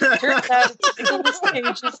 Turns out it's Nicolas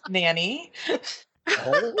Cage's nanny.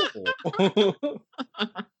 Oh.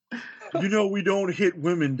 You know, we don't hit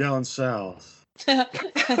women down south. So you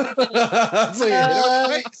hit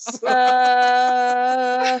her in the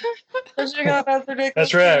face. Check out other Nicolas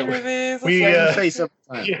That's right. Cage movies. We, Slap in the uh, face up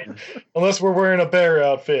the time. yeah. Unless we're wearing a bear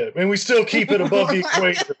outfit. And we still keep it above the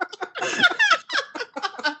equator.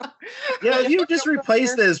 Yeah, you just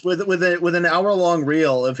replace this with an hour-long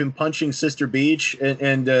reel of him punching Sister Beach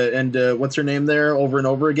and what's her name there over and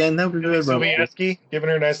over again. That would be good. Sobieski, giving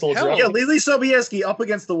her a nice little drop. Yeah, Lily Sobieski up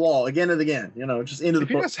against the wall again and again. You know, just into the.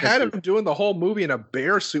 If you just had him doing the whole movie in a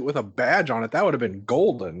bear suit with a badge on it, that would have been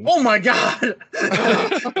golden. Oh my god!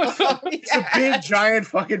 It's a big giant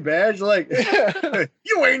fucking badge. Like,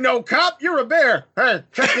 you ain't no cop. You're a bear. Hey,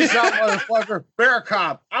 check this out, motherfucker. Bear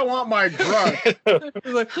cop. I want my drug.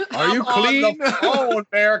 Like, are you I'm clean? on the phone,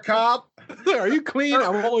 bear cop. Are you clean?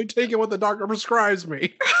 I'm only taking what the doctor prescribes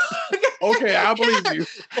me. Okay, I believe you.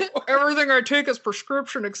 Everything I take is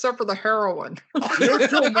prescription except for the heroin. You're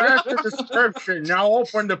too much of a description. Now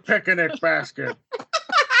open the picnic basket.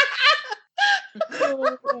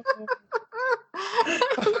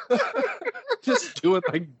 Just do it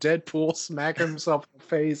like Deadpool, smack himself in the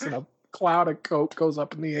face, and a cloud of coke goes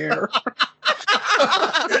up in the air.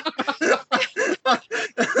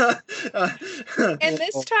 And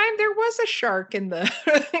this time there was a shark in there.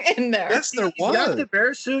 Yes, there He's got was. the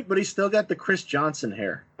bear suit, but he's still got the Chris Johnson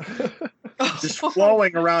hair. Just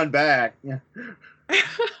flowing around back. Yeah.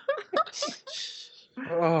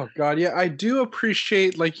 Oh god, yeah, I do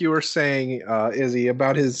appreciate, like you were saying, Izzy,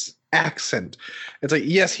 about his accent. It's like,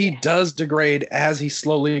 yes, he does degrade as he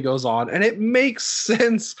slowly goes on, and it makes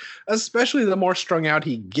sense, especially the more strung out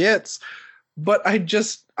he gets. But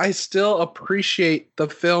I still appreciate the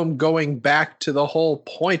film going back to the whole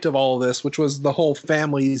point of all of this, which was the whole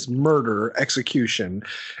family's murder execution,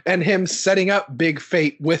 and him setting up Big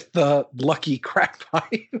Fate with the lucky crack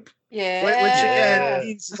pipe. Yeah. Which again,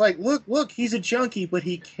 he's like, look, he's a junkie, but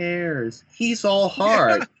he cares. He's all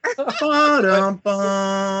hard.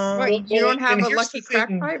 Ba-dum-bum. What, you don't have And a here's lucky the crack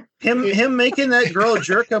thing. pipe? Him making that girl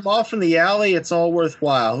jerk him off in the alley, it's all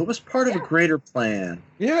worthwhile. It was part of a greater plan.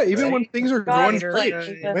 Yeah, even when things are going God, great,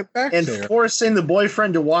 right. he went back And there. forcing the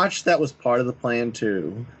boyfriend to watch, that was part of the plan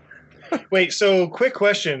too. Wait, so quick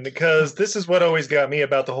question, because this is what always got me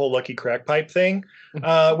about the whole lucky crack pipe thing.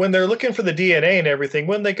 When they're looking for the DNA and everything,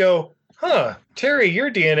 when they go, Terry,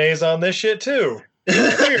 your DNA's on this shit too.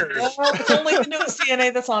 Weird. Well, it's only the newest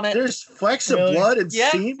DNA that's on it. There's flecks of Really? blood and Yeah.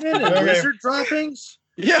 semen and Okay. lizard droppings.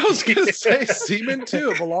 Yeah, I was gonna say semen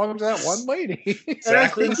too. It belonged to that one lady. And I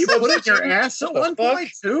think you put it in your ass at one fuck?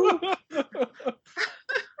 point too.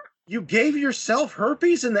 You gave yourself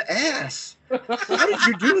herpes in the ass. How did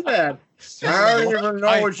you do that? I don't even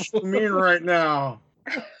know what you mean right now.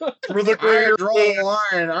 For the I greater draw the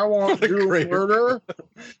line. I won't The do greater murder.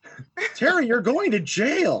 Terry, you're going to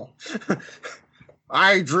jail.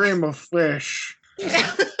 I dream of fish.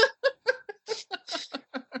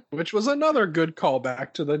 Which was another good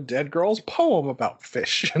callback to the dead girl's poem about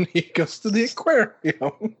fish. And he goes to the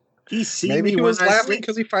aquarium. He sees Maybe me he was when I laughing sleep.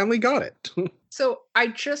 because he finally got it. So I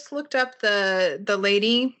just looked up the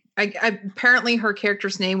lady. Apparently her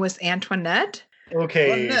character's name was Antoinette.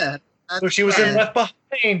 Okay. Lynette, So she was in that's- Left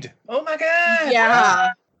Behind. Oh my god. Yeah.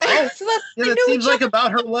 Oh, so that's Yeah, they that knew seems each like other.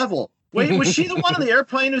 about her level. Wait, was she the one on the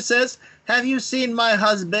airplane who says, "Have you seen my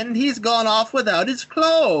husband? He's gone off without his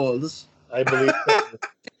clothes." I believe that.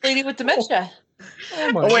 lady with dementia.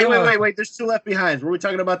 Oh my Oh wait, God. wait. There's two Left Behinds. Were we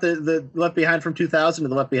talking about the Left Behind from 2000 or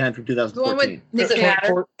the Left Behind from The one 2014? with Nick Does it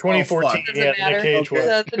matter? 2014. Does it Yeah, matter? Nick Cage was.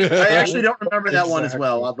 Okay. I actually don't remember that one as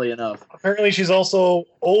well, oddly enough. Apparently, she's also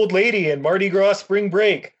old lady in Mardi Gras Spring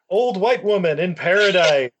Break, old white woman in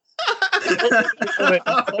Paradise,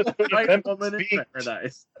 White woman in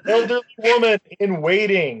paradise. elderly woman in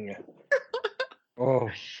Waiting. Oh,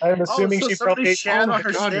 I'm assuming so she somebody probably shat oh on my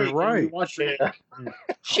her God, steak. you're and we right. watched it.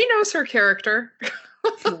 She knows her character.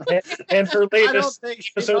 and her I don't latest think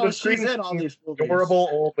she episode of knows she's Scream in all these movies. adorable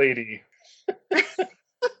old lady.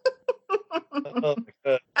 Oh, my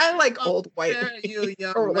God. I like old white. Dare you,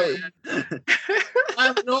 young Or lady. man.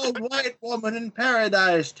 I'm an old white woman in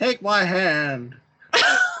paradise. Take my hand.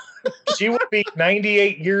 She will be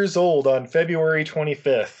 98 years old on February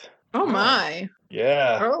 25th. Oh my.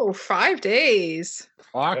 Yeah. Oh, 5 days.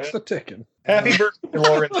 clock's the ticking. Happy birthday,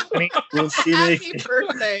 Lauren. Honey. Will she Happy make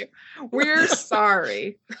birthday. We're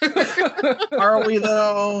sorry. Are we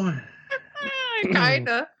though?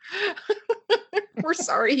 Kinda. We're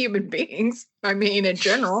sorry human beings. I mean, in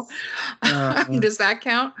general. Does that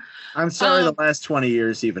count? I'm sorry the last 20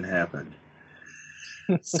 years even happened.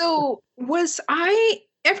 So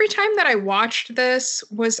every time that I watched this,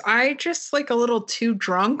 was I just like a little too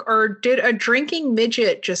drunk, or did a drinking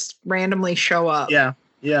midget just randomly show up? Yeah.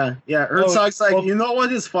 Herzog's like, well- you know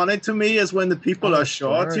what is funny to me is when the people are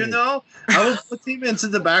short, you sorry. know? I will put him into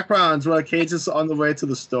the backgrounds while Cage is on the way to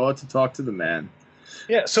the store to talk to the man.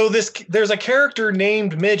 Yeah, so there's a character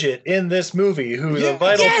named Midget in this movie who's a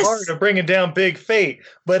vital part of bringing down Big Fate,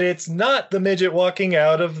 but it's not the midget walking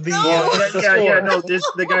out of the no. This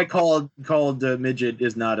the guy called Midget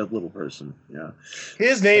is not a little person. Yeah,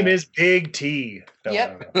 his name is Big T. No,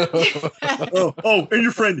 Yep. no. oh, and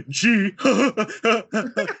your friend G.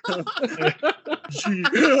 G.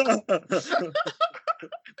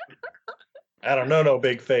 I don't know, no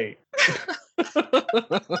Big Fate.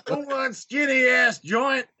 Come on, skinny ass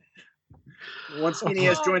joint. One skinny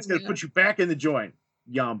ass joint's gonna put you back in the joint.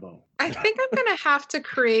 Yambo. I think I'm going to have to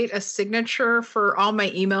create a signature for all my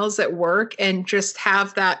emails at work and just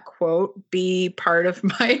have that quote be part of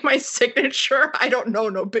my signature. I don't know,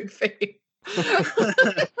 no Big Fate.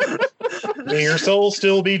 May your soul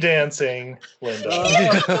still be dancing,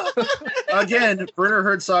 Linda. Again, Werner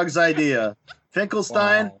Herzog's idea.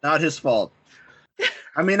 Finkelstein, not his fault.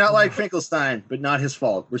 I mean, not like Finkelstein, but not his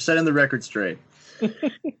fault. We're setting the record straight.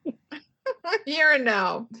 Here and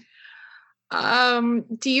now.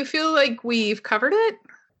 Do you feel like we've covered it?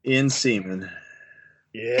 In semen.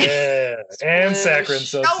 Yeah, and saccharin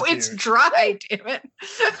substitute. No, it's dry, damn it.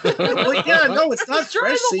 Well, yeah, no, it's not It's dry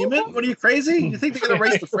fresh the whole semen. What are you crazy? You think they're gonna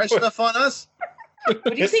erase the fresh stuff on us? What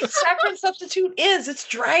do you think saccharin substitute is? It's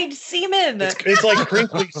dried semen. It's like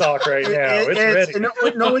crinkly sock right now. It's ready.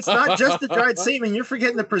 No, it's not just the dried semen. You're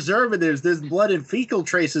forgetting the preservatives. There's blood and fecal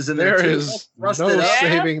traces in there. There too. is no Rusted up.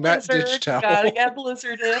 saving that Blizzard. dish towel. Gotta get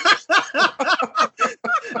Blizzard in.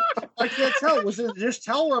 I can't tell. Was it a dish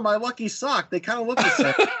towel or my lucky sock? They kind of look the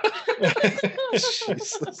same.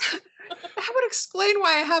 Jesus. That would explain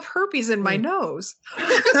why I have herpes in my nose.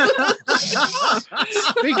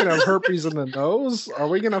 Speaking of herpes in the nose, are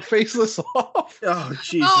we going to face this off? Oh,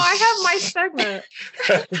 Jesus. Oh, I have my segment.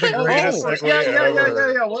 The greatest segue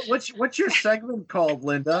ever. Yeah. What's your segment called,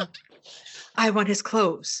 Linda? I want his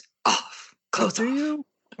clothes off. Clothes Do off. you?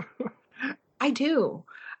 I do.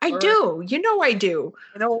 I All do. You know I do.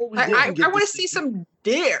 You know what we I didn't get want to to see some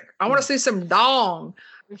dick. I want to see some dong.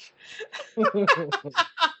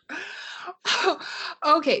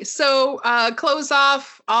 Okay, so clothes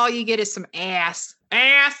off. All you get is some ass.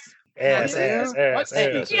 Ass. Ass. Ass. I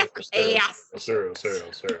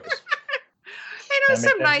know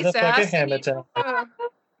some nice ass.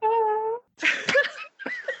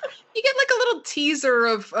 You get like a little teaser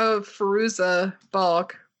of Feruza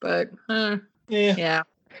bulk, but yeah.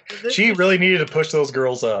 She really needed to push those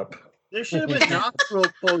girls up. There should have been nostril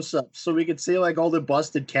close-ups so we could see like all the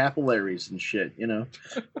busted capillaries and shit, you know.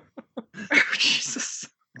 Jesus.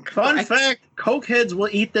 Fun fact, cokeheads will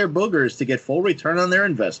eat their boogers to get full return on their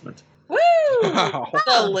investment. Woo! Wow.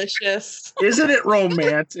 Delicious. Isn't it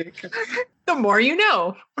romantic? The more you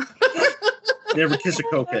know. Never kiss a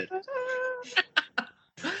cokehead.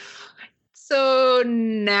 So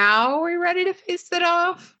now we're ready to face it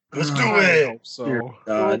off. Let's do I it. hope so. Dear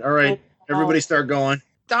God. All right, everybody start going.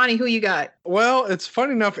 Donnie, who you got? Well, it's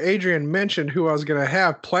funny enough, Adrian mentioned who I was going to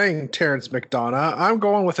have playing Terrence McDonough. I'm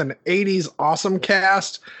going with an 80s awesome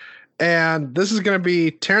cast, and this is going to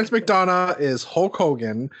be Terrence McDonough is Hulk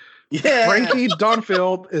Hogan, Yeah. Frankie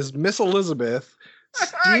Dunfield is Miss Elizabeth,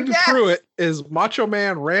 Steve Yes. Pruitt is Macho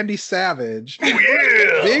Man Randy Savage, Oh,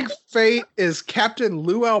 yeah. Big Fate is Captain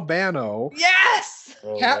Lou Albano, Yes!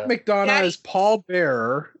 Oh, Cat yeah. McDonough Daddy. is Paul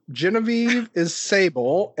Bearer, Genevieve is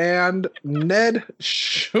Sable, and Ned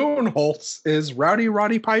Schoenholtz is Roddy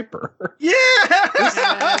Piper. Yeah.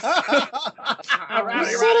 You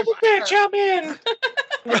son of a bitch, I'm in.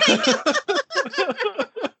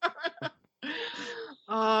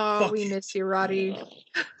 Oh, we miss you, Roddy.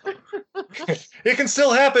 It can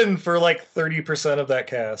still happen for like 30% of that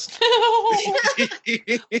cast.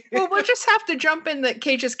 Well, we'll just have to jump in that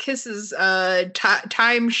Cage's Kisses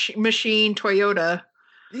time machine Toyota.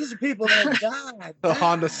 These are people that died. The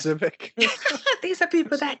Honda Civic. These are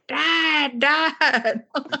people that died.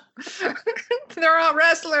 They're all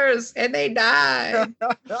wrestlers and they died.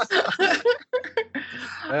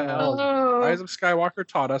 Well, Oh, Rise of Skywalker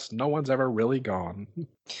taught us no one's ever really gone. No,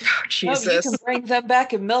 Jesus. you can bring them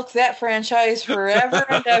back and milk that franchise forever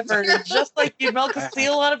and ever, just like you milk a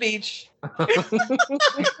seal on a beach.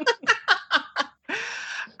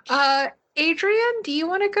 Adrian, do you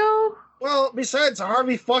want to go? Well, besides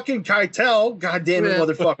Harvey fucking Keitel, goddamn it, Yeah.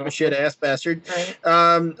 motherfucker, shit ass bastard. Right.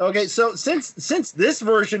 Okay, so since this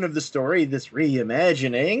version of the story, this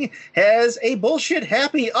reimagining, has a bullshit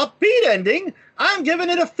happy upbeat ending, I'm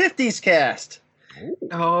giving it a 50s cast.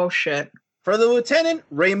 Oh, shit. For the lieutenant,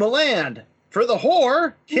 Ray Milland. For the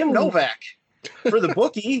whore, Kim Ooh. Novak. For the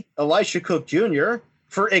bookie, Elisha Cook Jr.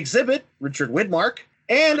 For Exhibit, Richard Widmark.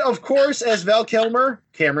 And of course, as Val Kilmer,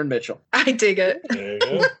 Cameron Mitchell. I dig it. There you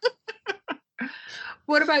go.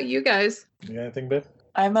 What about you guys? You got anything, Biff?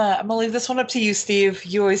 I'm gonna leave this one up to you, Steve.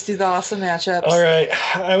 You always do the awesome matchups. All right.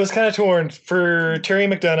 I was kind of torn. For Terry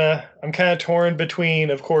McDonough, I'm kind of torn between,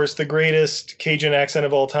 of course, the greatest Cajun accent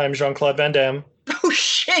of all time, Jean-Claude Van Damme. Oh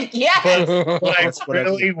shit! Yeah. But I That's what I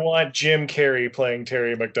really want Jim Carrey playing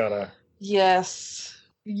Terry McDonough. Yes.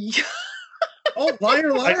 Oh,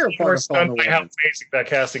 liar, liar! You are stunned by how amazing that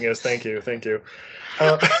casting is. Thank you.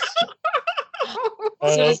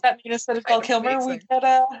 So does that mean instead of Val Kilmer,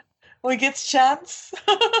 we get Chance?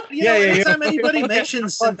 Yeah. Anytime anybody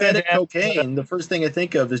mentions synthetic cocaine, the first thing I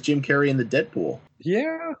think of is Jim Carrey in the Deadpool.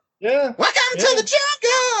 Yeah. Yeah. Welcome to the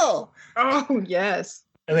jungle. Oh yes.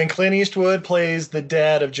 And then Clint Eastwood plays the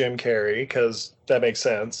dad of Jim Carrey, because that makes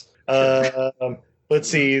sense. Let's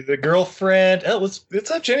see, the girlfriend. Oh, let's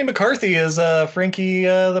have Jenny McCarthy as Frankie,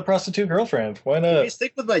 the prostitute girlfriend. Why If not? you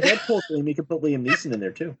stick with my Deadpool theme, you can put Liam Neeson in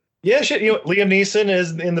there too. Yeah, shit. You know, Liam Neeson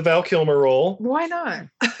is in the Val Kilmer role. Why not?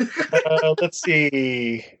 Let's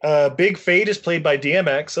see. Big Fate is played by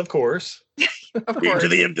DMX, of course. Of course.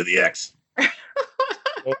 the M to the X.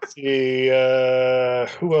 Let's see.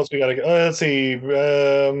 Who else we got to? Let's see.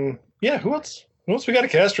 Yeah, who else? Who else we got to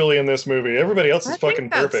cast really in this movie? Everybody else is I fucking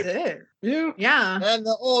think that's perfect. it. Yeah. Yeah. And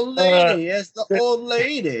the old lady is the old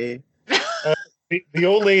lady. The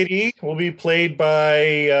old lady will be played by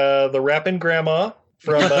the rapping grandma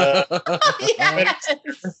from. Yes.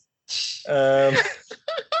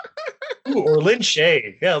 Or Lynn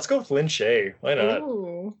Shay. Yeah, let's go with Lynn Shay. Why not?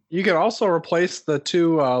 Ooh. You could also replace the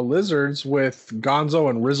two lizards with Gonzo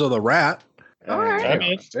and Rizzo the Rat. All right. I'm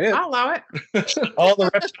in. That's it. I'll allow it. All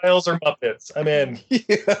the reptiles are Muppets. I'm in.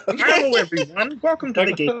 Yeah. Hello, everyone. Welcome to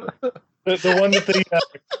the game. The one that the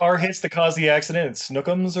car hits to cause the accident,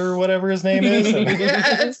 Snookums or whatever his name is.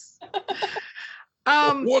 Yes.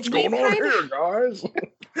 What's we going on kind of- here, guys?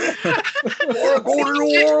 We're going to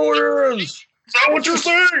New Orleans. Is that what you're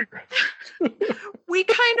saying? We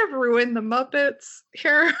kind of ruined the Muppets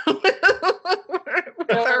here.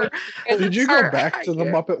 With our- Did you go our back to the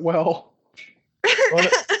idea. Muppet well?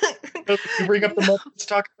 You bring up the Muppets,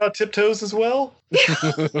 talk about Tiptoes as well?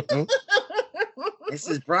 This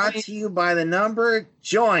is brought to you by the number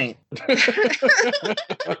joint.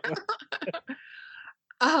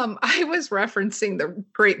 I was referencing the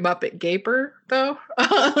Great Muppet Gaper, though.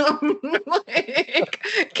 Like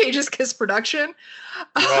Cage's Kiss production.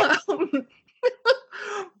 Yeah.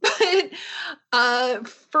 But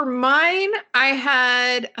for mine, I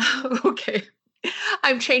had okay.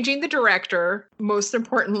 I'm changing the director, most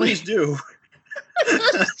importantly. Please do.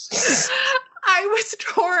 I was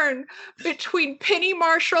torn between Penny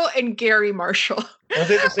Marshall and Gary Marshall. Aren't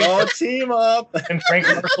they the same? Oh, team up. And Frank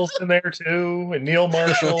Marshall's in there too, and Neil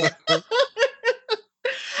Marshall.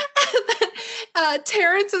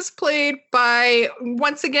 Terrence is played by,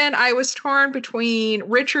 once again, I was torn between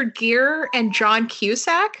Richard Gere and John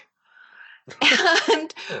Cusack.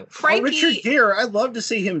 And Frankie. Oh, Richard Gere. I'd love to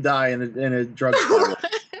see him die in a drug spiral.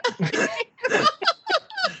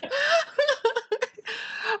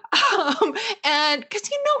 And because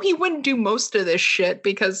he wouldn't do most of this shit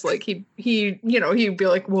because like he'd be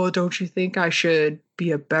like, well, don't you think I should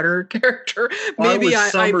be a better character? Maybe I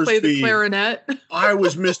play the Summersby. clarinet. I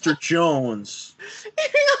was Mr. Jones.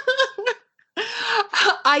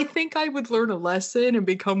 I think I would learn a lesson and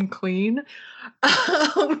become clean.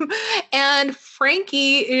 And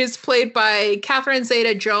Frankie is played by Catherine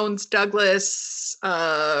Zeta-Jones Douglas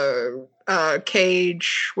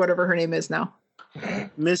Cage, whatever her name is now.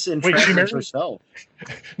 Miss Wait, she Entrapment married- herself.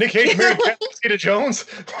 Nick Cage married Catherine Zeta-Jones.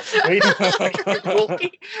 Wait.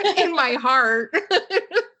 In my heart.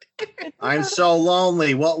 I'm so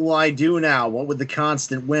lonely. What will I do now? What with the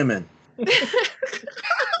constant women?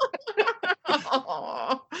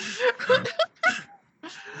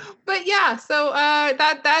 But yeah, so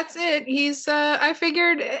that's it. He's I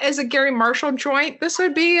figured as a Gary Marshall joint, this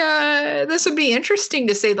would be interesting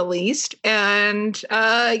to say the least. And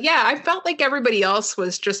yeah, I felt like everybody else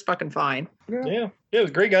was just fucking fine. Yeah, it was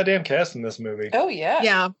a great goddamn cast in this movie. Oh yeah.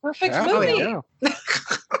 Yeah. Perfect Yeah, movie. yeah.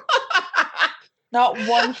 Not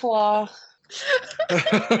one flaw.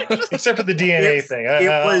 Except for the DNA thing. It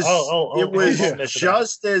was I'll admit to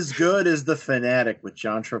just as good as The Fanatic with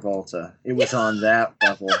John Travolta. It was on that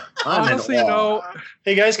level. I'm in Honestly, awe. no. that.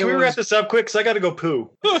 Hey guys, can It we was- wrap this up quick? Because I got to go poo.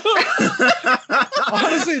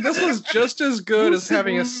 Honestly, this was just as good as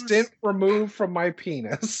having a stint removed from my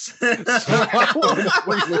penis. So I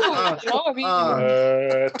wouldn't really- No, I mean,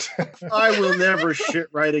 I will never shit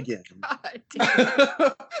right again. God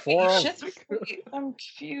damn. For shit's- I'm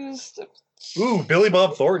confused. Ooh, Billy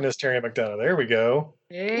Bob Thornton is Terry McDonough. There we go.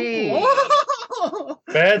 Hey.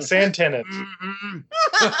 Bad Santenant.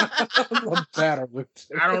 Better, Lieutenant.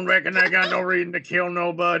 I don't reckon I got no reason to kill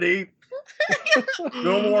nobody.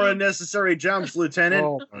 No more unnecessary jumps, Lieutenant.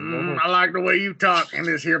 Oh, my Lord. I like the way you talk in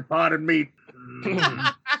this here potted meat.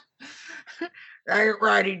 I ain't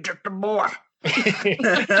right, he's just a boy. You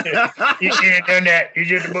should have done that. You're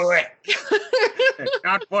just a boy.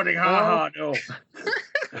 Not funny, ha ha, no.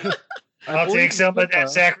 I'll believe take some of Linda- that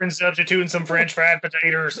saccharin substitute and some French fried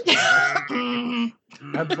potatoes. I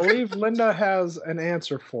believe Linda has an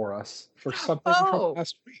answer for us for something Oh. from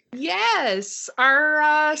last week. Yes,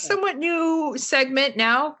 our somewhat new segment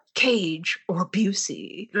now, Cage or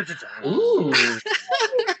Busey. Ooh.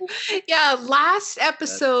 Yeah, last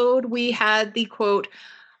episode we had the quote,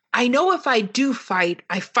 I know if I do fight,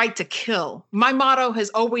 I fight to kill. My motto has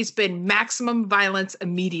always been maximum violence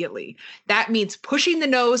immediately. That means pushing the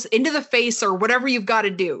nose into the face or whatever you've got to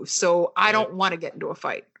do. So I don't want to get into a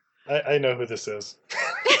fight. I know who this is.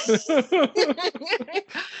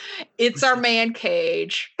 It's our man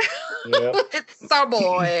Cage. Yep. It's our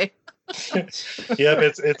boy. Yep,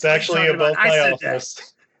 it's actually Talking about- above I my said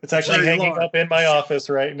office. It's actually Very hanging large. up in my office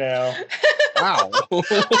right now. Wow. I got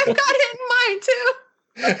it in mine too.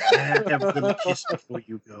 Have a little kiss before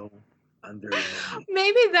you go. Under.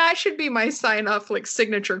 Maybe that should be my sign off like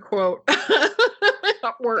signature quote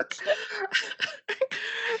at work.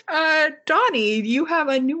 Donnie, you have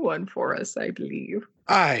a new one for us, I believe.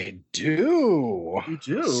 I do. You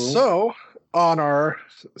do. So, on our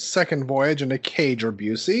second voyage into Cage or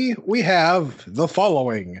Busey, we have the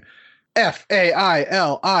following.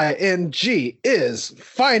 FAILING is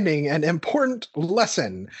finding an important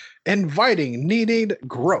lesson, inviting needed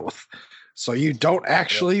growth. So you don't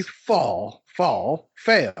actually fail.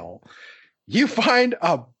 You find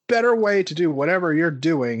a better way to do whatever you're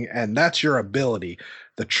doing, and that's your ability.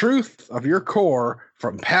 The truth of your core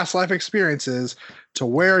from past life experiences to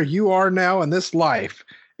where you are now in this life.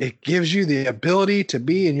 It gives you the ability to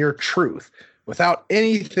be in your truth without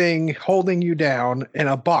anything holding you down in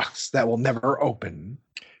a box that will never open.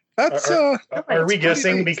 That's Are we pretty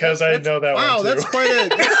guessing? nice. Because I know that Wow, one too. that's quite a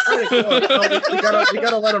quote. No, we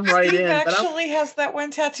gotta let him write Steve in. But I'm, actually has that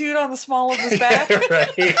one tattooed on the small of his back.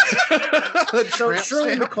 Right. so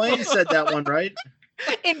Shirley MacLaine said that one, right?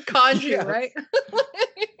 In kanji, Yes. right?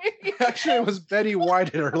 Actually, it was Betty White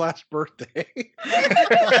at her last birthday.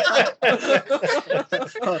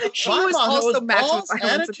 She My was motto also is maximum balls, violence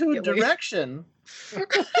attitude, immediately. direction.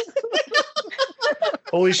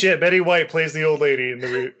 Holy shit! Betty White plays the old lady in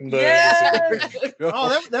the. Yes. Oh,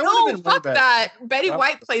 that would No, have been way fuck better. that. Betty Yep.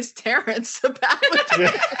 White plays Terrence. Oh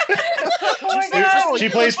my God. She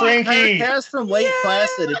plays Frankie. Cast from Lake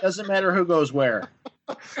Placid. It doesn't matter who goes where.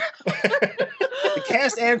 The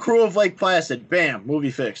cast and crew of Lake Placid. Bam,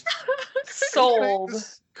 movie fixed. Sold.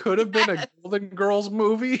 Could have been a Golden Girls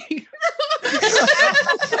movie.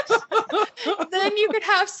 Then you could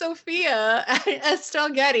have Sophia Estelle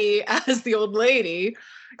Getty as the old lady,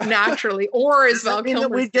 naturally, or as Does Val that mean that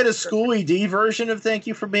Kilmer's we'd get a sister. Schooly D version of Thank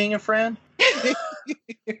You for Being a Friend?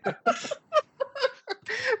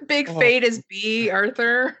 Big Oh. fate is B,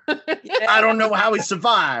 Arthur. I don't know how he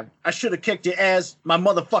survived. I should have kicked your ass my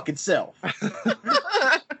motherfucking self.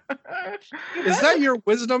 Is that your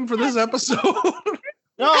wisdom for this episode?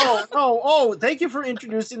 No. Oh, thank you for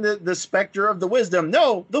introducing the specter of the wisdom.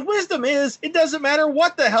 No, the wisdom is it doesn't matter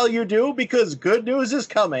what the hell you do because good news is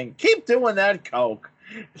coming. Keep doing that, Coke.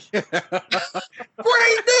 Great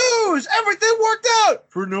news! Everything worked out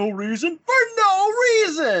for no reason. For no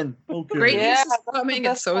reason. Okay. Great Yeah, news is that's coming, the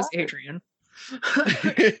and best so is part. Adrian.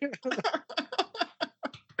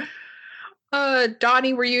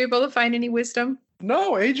 Donnie, were you able to find any wisdom?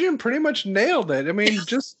 No, Adrian pretty much nailed it. I mean,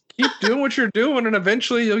 just keep doing what you're doing, and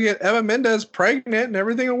eventually you'll get Eva Mendes pregnant, and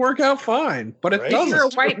everything will work out fine. But it Right. If doesn't. you're a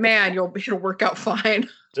white man, it'll work out fine.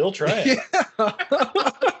 Still trying. Yeah.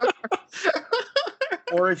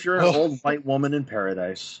 Or if you're an Oh. old white woman in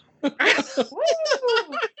paradise.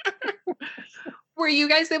 Were you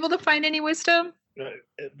guys able to find any wisdom?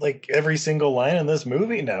 Like every single line in this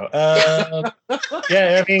movie now.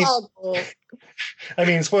 Yeah, I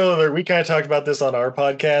mean, spoiler alert, we kind of talked about this on our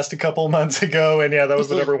podcast a couple months ago, and yeah, that was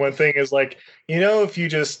the number one thing is like, if you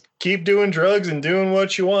just keep doing drugs and doing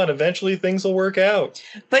what you want, eventually things will work out.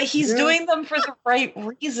 But he's Yeah. doing them for the right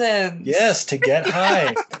reasons. Yes, to get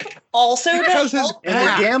high. Also to Because his help And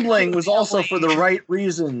the gambling was also for the right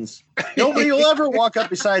reasons. Nobody will ever walk up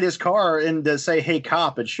beside his car and say, "Hey,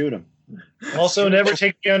 cop," and shoot him. Also, never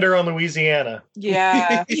take me under on Louisiana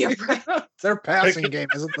Yeah. Yeah, right. Their passing game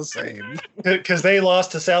isn't the same. because they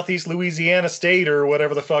lost to Southeast Louisiana State or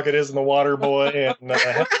whatever the fuck it is in the Water Boy, and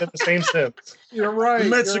haven't been the same since. You're right. The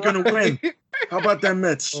Mets are you're going to right. win. How about them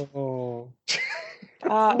Mets? Oh.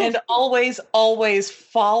 And always, always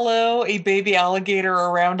follow a baby alligator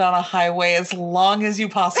around on a highway as long as you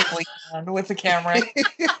possibly can with the camera.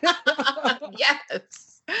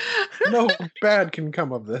 Yes. No bad can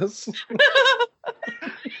come of this.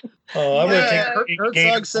 Oh, I'm going to Yeah, take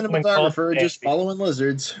Herzog cinematographer just following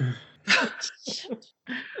lizards.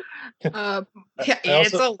 Yeah, I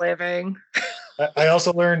it's also- a living. I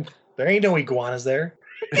also learned there ain't no iguanas there.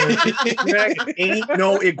 Ain't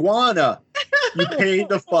no iguana. You pay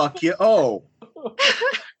the fuck you owe.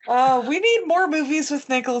 We need more movies with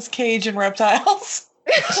Nicolas Cage and reptiles.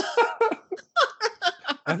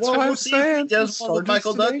 That's Well, what I'm we'll see if he saying. does one with Sergeant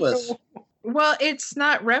Michael Douglas. Sinead. Well, it's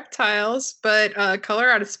not reptiles, but Color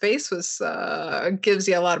Out of Space was gives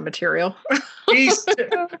you a lot of material.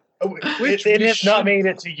 It has not made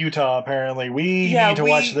it to Utah, apparently. We Yeah, need to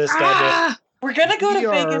watch this goddamn. Ah! We're gonna go We to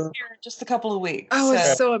Vegas are- here in just a couple of weeks. Oh,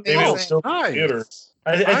 it's so Maybe it'll amazing. still be in Nice. theaters.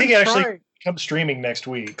 I think I'm it actually trying- comes streaming next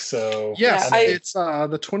week. So Yes, Yeah, it's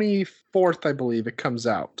the 24th, I believe it comes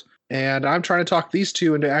out. And I'm trying to talk these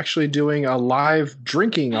two into actually doing a live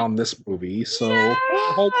drinking on this movie. So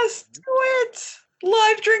Yes, do it.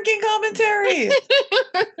 Live drinking commentary.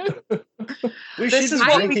 We This should is be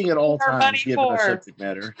what we drinking at all pay our money times, given the for. subject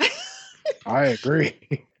matter. I agree.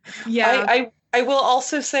 Yeah. I will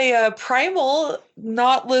also say Primal,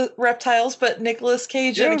 not reptiles, but Nicolas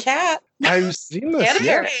Cage and a cat. I've seen this. And a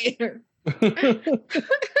Yeah. bear.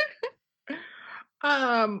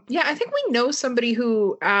 Yeah, I think we know somebody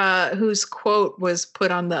who whose quote was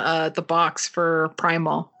put on the box for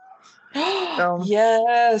Primal. So-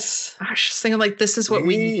 Yes. Gosh, just thinking like this is what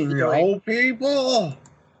we need to be doing. know people.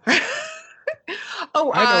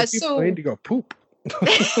 Oh, I know people so need to go poop.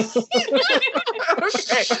 okay.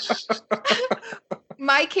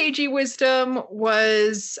 My KG wisdom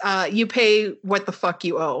was you pay what the fuck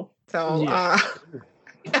you owe. So Yeah.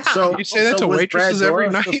 So You say that to was waitresses Brad every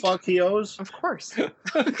Dourif the night? fuck he owes? of course.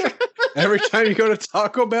 Every time you go to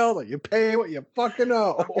Taco Bell, like, you pay what you fucking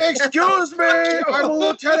owe. Excuse me, I'm a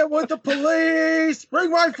lieutenant with the police.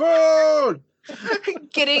 Bring my food.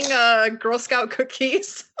 Getting Girl Scout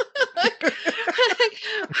cookies.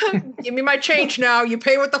 Give me my change now. You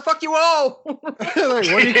pay what the fuck you owe. Like,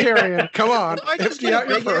 what are you carrying? Come on. I just empty get out a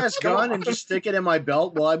your big ass purse. Come gun on. and just stick it in my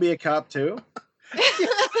belt. Will I be a cop too?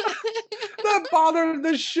 That bothered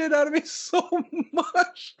the shit out of me so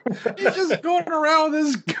much. He's just going around with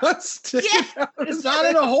his gun sticking out. of It's his not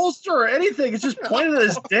in a holster or anything. It's just pointed at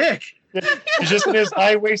his dick. he's just in his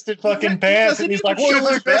high-waisted fucking pants, and he's like, "What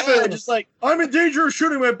 "What is is this?" bad?" Just like, I'm in danger of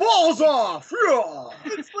shooting my balls off. Yeah.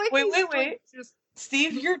 It's like Wait, he's wait. just-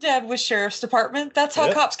 Steve, your dad was sheriff's department. That's how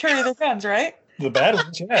Yeah. cops carry their guns, right? The bad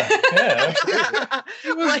ones, yeah, absolutely.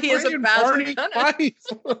 He was Well, he is a playing bad Barney lieutenant. Fife.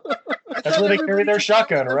 That's where they carry their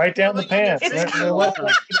shotgun, right down the pants. It's They're cool. let-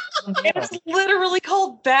 It's literally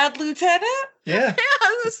called Bad Lieutenant. Yeah,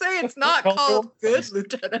 I was gonna say it's not Called called Good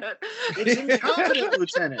Lieutenant. It's incompetent,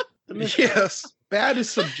 Lieutenant. The mission- Yes, bad is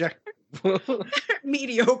subjective.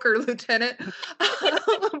 Mediocre Lieutenant.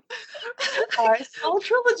 Soul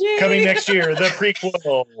trilogy. coming next year, the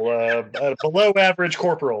prequel, below average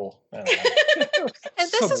corporal. I don't know.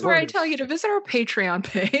 And this is where I tell you to visit our Patreon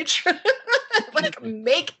page. Like,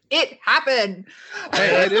 make it happen.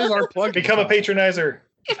 Hey, it is our plug. Become a patronizer.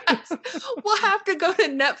 Yes. We'll have to go to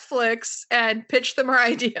Netflix and pitch them our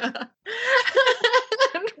idea.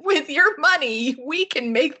 With your money, we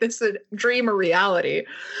can make this a dream a reality.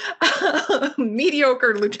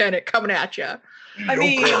 Mediocre Lieutenant coming at you. I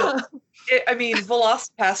mean,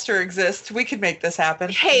 Velocipaster exists. We could make this happen.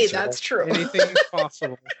 Hey, that's true. Anything is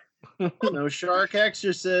possible. No shark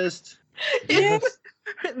exorcist. Yes.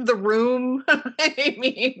 The Room. I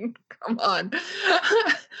mean, come on.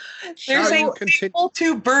 There's Shall a you continue? sequel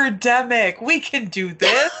to Birdemic. We can do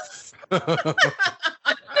this.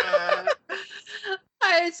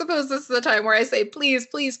 I suppose this is the time where I say, please,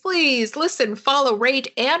 please, please listen, follow,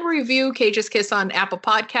 rate, and review Cage's Kiss on Apple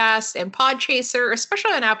Podcasts and Podchaser,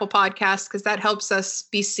 especially on Apple Podcasts, because that helps us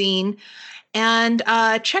be seen. And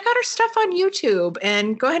check out our stuff on YouTube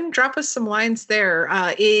and go ahead and drop us some lines there.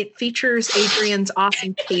 It features Adrian's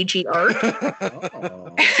awesome cagey art.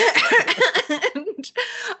 Oh.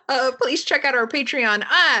 And please check out our Patreon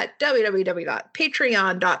at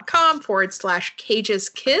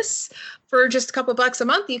www.patreon.com/CagesKiss. For just a couple bucks a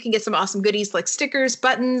month, you can get some awesome goodies like stickers,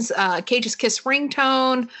 buttons, Cage's Kiss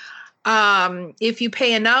ringtone, If you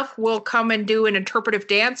pay enough, we'll come and do an interpretive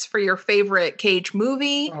dance for your favorite Cage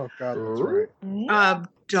movie. Oh God, that's right.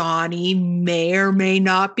 Donnie may or may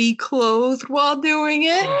not be clothed while doing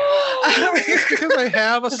it. Just because I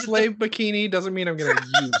have a slave bikini doesn't mean I'm going to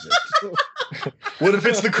use it. What if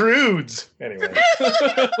it's the Croods? Anyway.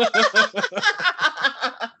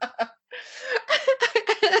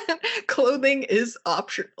 Clothing is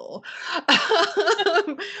optional.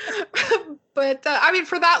 But I mean,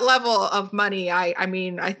 for that level of money, I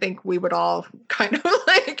mean, I think we would all kind of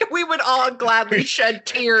like, we would all gladly shed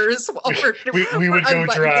tears while we would go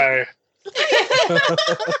dry.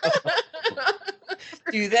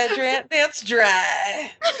 Do that dance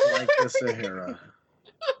dry. Like the Sahara.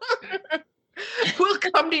 We'll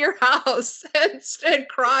come to your house and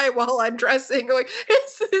cry while undressing, going,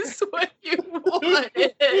 "Is this what you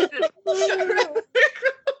wanted?"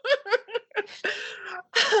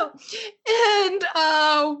 And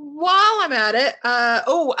while I'm at it,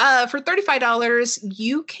 for $35,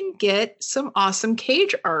 you can get some awesome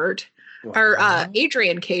Cage art, or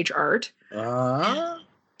Adrian Cage art.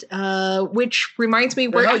 Which reminds me,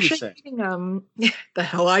 we're actually getting the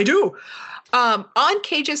hell I do. On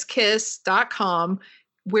cageskiss.com,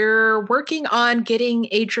 we're working on getting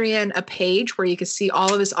Adrian a page where you can see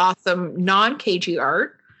all of his awesome non-cagey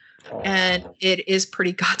art. And it is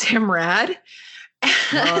pretty goddamn rad.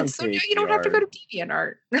 And so now you don't have to go to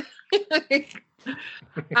DeviantArt.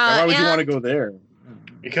 Why would you want to go there?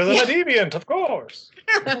 Because I'm a deviant, of course.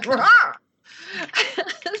 And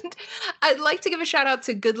I'd like to give a shout out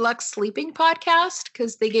to Good Luck Sleeping Podcast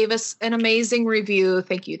because they gave us an amazing review.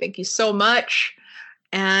 Thank you so much.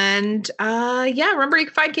 And remember, you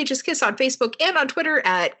can find Cage's Kiss on Facebook and on Twitter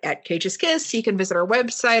at Cage's Kiss. You can visit our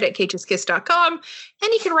website at cageskiss.com,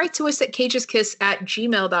 and you can write to us at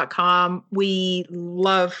cageskiss@gmail.com. We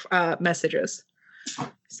love messages,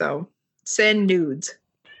 so send nudes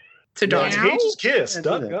to Dawn.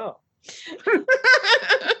 cageskiss.com.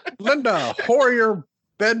 Linda, Warrior,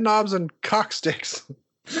 bed knobs, and cock sticks.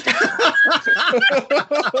 I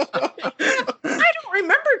don't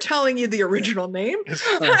remember telling you the original name. It's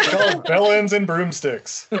called Bellends and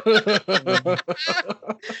Broomsticks.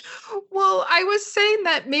 Well, I was saying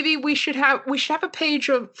that maybe we should have a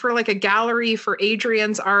page for like a gallery for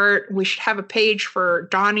Adrian's art. We should have a page for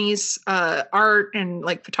Donnie's art and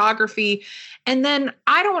like photography. And then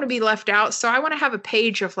I don't want to be left out, so I want to have a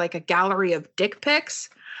page of like a gallery of dick pics.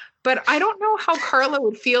 But I don't know how Carla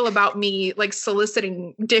would feel about me like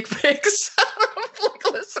soliciting dick pics from like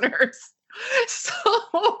listeners. So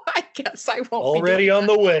I guess I won't. Already on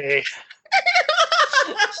the way.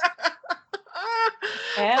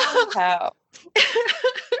 And how?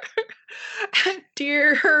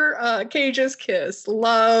 Dear Cage's Kiss,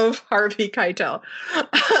 love Harvey Keitel.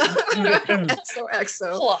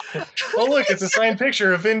 XOXO. Oh, look, it's a signed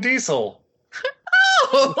picture of Vin Diesel.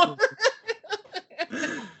 Oh.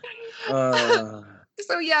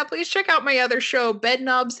 So yeah, please check out my other show,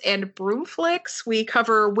 Bedknobs and Broomflicks. We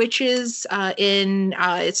cover witches in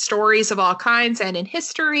stories of all kinds and in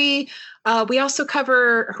history. We also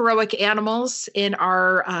cover heroic animals in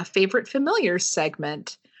our favorite familiars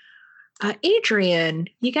segment. Adrian,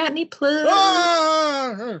 you got any plugs?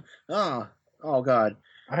 Oh God.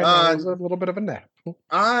 I was a little bit of a nap.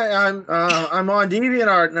 I'm on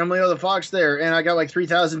DeviantArt and I'm Leo the Fox there, and I got like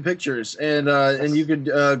 3,000 pictures, and you could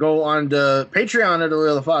go on to Patreon at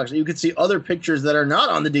Leo the Fox. You could see other pictures that are not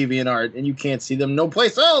on the DeviantArt, and you can't see them no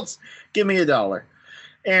place else. Give me $1.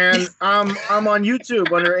 And I'm on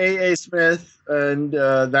YouTube under AA Smith, and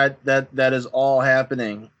that is all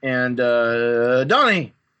happening. And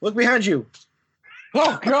Donnie, look behind you.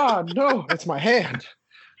 Oh God, no! It's my hand.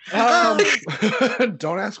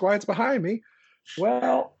 Don't ask why it's behind me.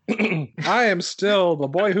 Well, I am still the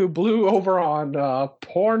boy who blew over on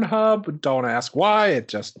Pornhub. Don't ask why. It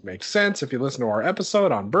just makes sense if you listen to our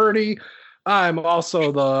episode on Birdie. I'm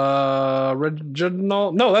also the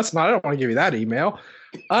original. No, that's not. I don't want to give you that email.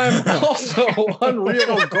 I'm also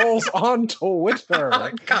Unreal Goals on Twitter. Oh,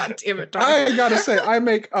 God damn it, Don. I gotta say, I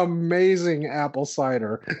make amazing apple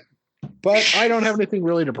cider, but I don't have anything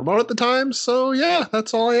really to promote at the time. So yeah,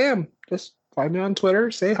 that's all I am. Just find me on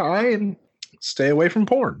Twitter, say hi, and stay away from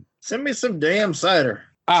porn. Send me some damn cider.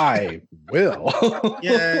 I will.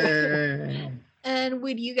 Yay. And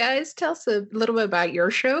would you guys tell us a little bit about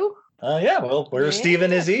your show? Well, we're Steve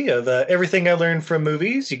and Izzy of Everything I Learned from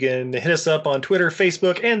Movies. You can hit us up on Twitter,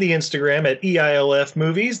 Facebook, and the Instagram at EILF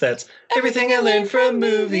Movies. That's Everything I Learned from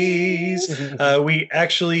Movies. We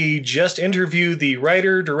actually just interviewed the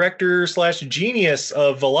writer, director / genius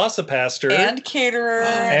of Velocipaster. And caterer.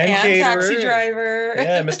 And taxi driver.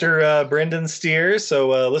 Yeah, Mr. Brendan Steer.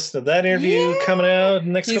 So listen to that interview coming out in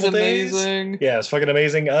the next couple days. Amazing. Yeah, it's fucking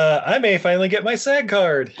amazing. I may finally get my SAG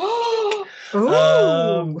card.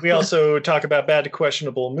 We also talk about bad to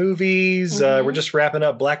questionable movies. We're just wrapping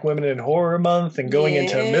up Black Women in Horror Month and going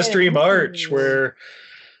into Mystery March, where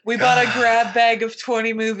we bought a grab bag of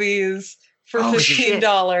 20 movies for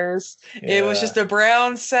 $15. It was just a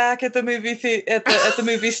brown sack at the movie at the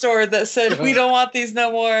movie store that said, "We don't want these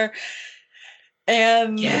no more."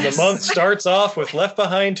 And the month starts off with Left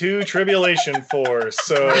Behind 2 Tribulation Force.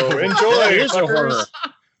 So enjoy, fuckers.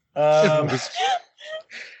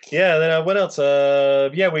 Then what else?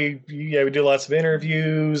 We do lots of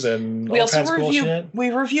interviews and we all also kinds of cool shit. We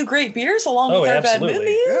review great beers along with our bad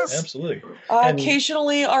movies. Yeah, absolutely.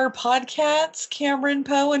 Occasionally, our podcasts, Cameron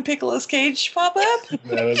Poe and Nicolas Cage, pop up.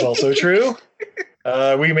 That is also true.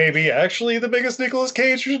 We may be actually the biggest Nicolas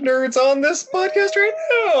Cage nerds on this podcast right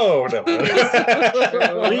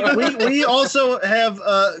now. we also have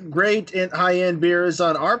great and high-end beers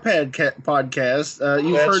on our podcast.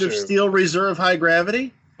 You've heard of Steel Reserve High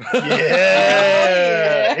Gravity?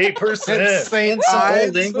 Yeah, 8%. Saying some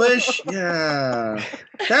old English. Yeah,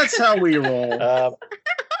 that's how we roll.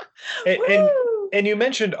 And you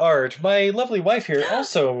mentioned art. My lovely wife here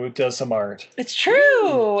also does some art. It's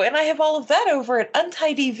true, and I have all of that over at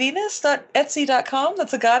untidyvenus.etsy.com.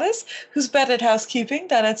 That's a goddess who's bad at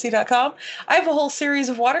housekeeping.etsy.com. I have a whole series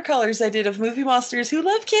of watercolors I did of movie monsters who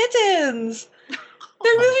love kittens.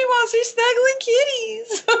 They're movie monsters snuggling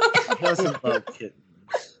kitties. It wasn't about kittens.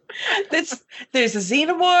 There's a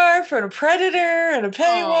xenomorph and a predator and a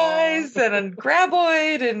Pennywise and a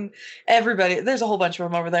graboid and everybody. There's a whole bunch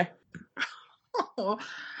of them over there. We gotta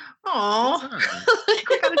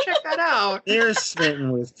check that out. They're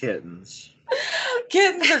smitten with kittens.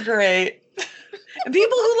 Kittens are great. And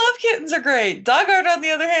people who love kittens are great. Dog art, on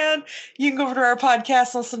the other hand, you can go over to our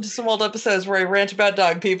podcast and listen to some old episodes where I rant about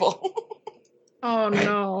dog people. Oh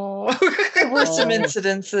no. There were some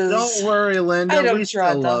incidences. Don't worry, Linda. We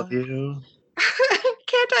still love you.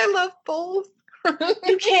 Can't I love both?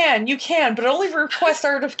 You can, but only request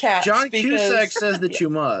art of cats. John Cusack says that you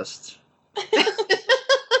must.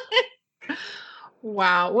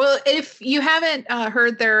 Wow. Well, if you haven't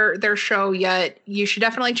heard their show yet, you should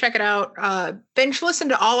definitely check it out. Binge listen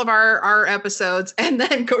to all of our episodes and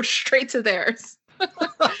then go straight to theirs.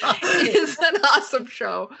 It's an awesome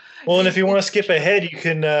show. Well, and if you want to skip ahead, you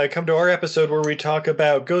can come to our episode where we talk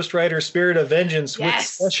about Ghost Rider Spirit of Vengeance with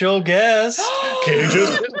special guest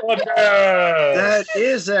Cage's podcast. That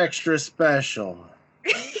is extra special.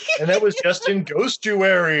 And that was just in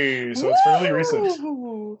Ghostuary, so it's fairly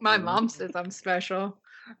recent. My mom says I'm special.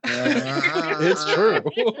 It's true.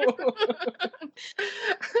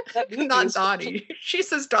 Not Donnie. She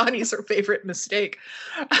says Donnie's her favorite mistake.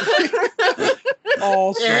 Hear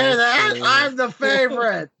that? I'm the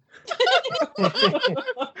favorite.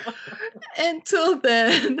 Until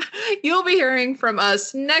then, you'll be hearing from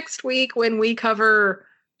us next week when we cover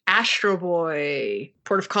Astro Boy,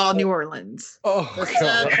 Port of Call, New Orleans. The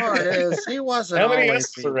sad part is he wasn't. How many always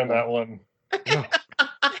S's are in that one?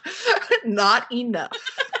 Not enough.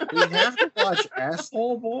 We have to watch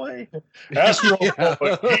Asshole Boy. Astro Boy,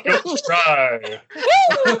 he goes dry.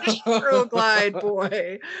 Astro Glide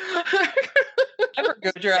Boy. Never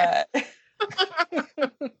go dry.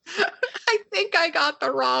 I think I got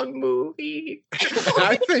the wrong movie.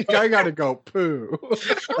 I think I gotta go poo.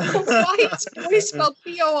 Why is boy spelled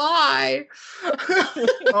POI?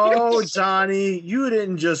 Oh, Donnie, you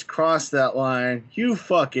didn't just cross that line. You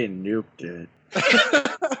fucking nuked it. I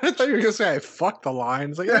thought you were gonna say I fucked the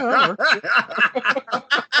line. It's like, yeah.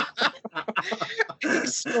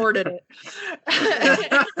 Snorted it.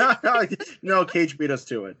 No, Cage beat us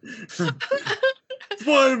to it.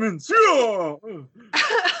 Vitamins. Yeah.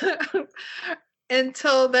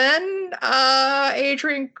 Until then,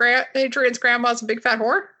 Adrian's grandma's a big fat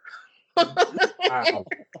whore. Wow.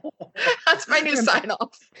 That's my new sign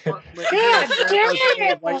off.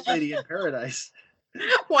 White Lady in Paradise.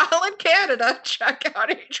 While in Canada, check out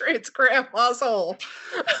Adrian's grandma's hole.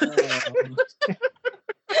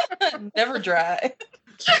 Never dry.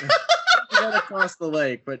 You gotta cross the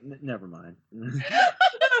lake, but never mind.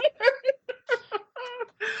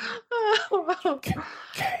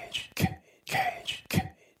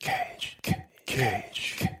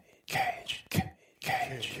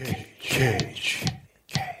 Cage.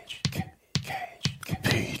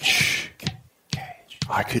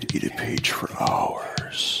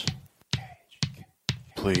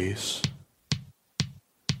 please.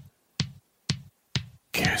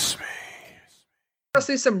 Kiss me. Let's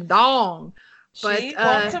do some dong. But, She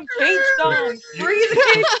wants some cage dong. Free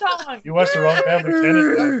the cage dong. You watched the wrong Bad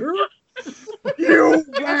Lieutenant. You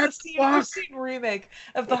I've rat seen fuck! remake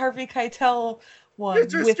of the Harvey Keitel one. You're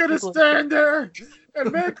just with gonna Nicolas stand there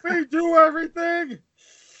and make me do everything.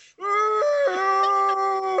 Yeah,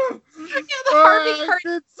 the Harvey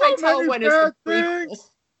did so Keitel many one is the bad prequel.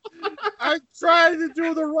 things. I tried to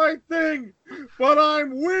do the right thing, but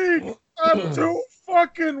I'm weak. I'm too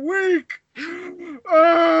fucking weak.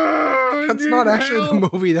 I That's need not actually help. the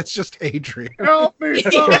movie. That's just Adrian. Help me,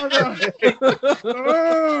 Father.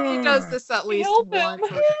 He does this at least Help once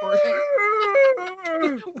him.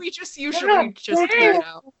 recording. We just usually just hear it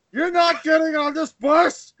out. You're not getting on this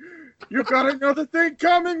bus. You got another thing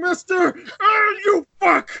coming, mister. You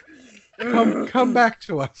fuck. Come back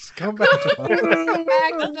to us. Come back to us.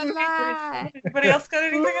 Back to the light. Anybody else got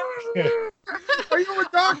anything else? Are you a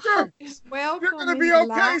doctor? Welcome You're gonna be in okay.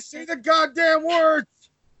 life. Say the goddamn words.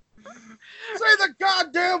 Say the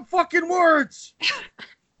goddamn fucking words.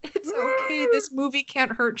 It's okay. This movie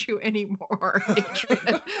can't hurt you anymore,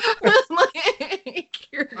 Adrian. Like,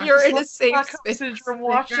 you're in a safe Stockholm space. syndrome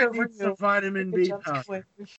wash I over need some you. vitamin B Jumps powder. away.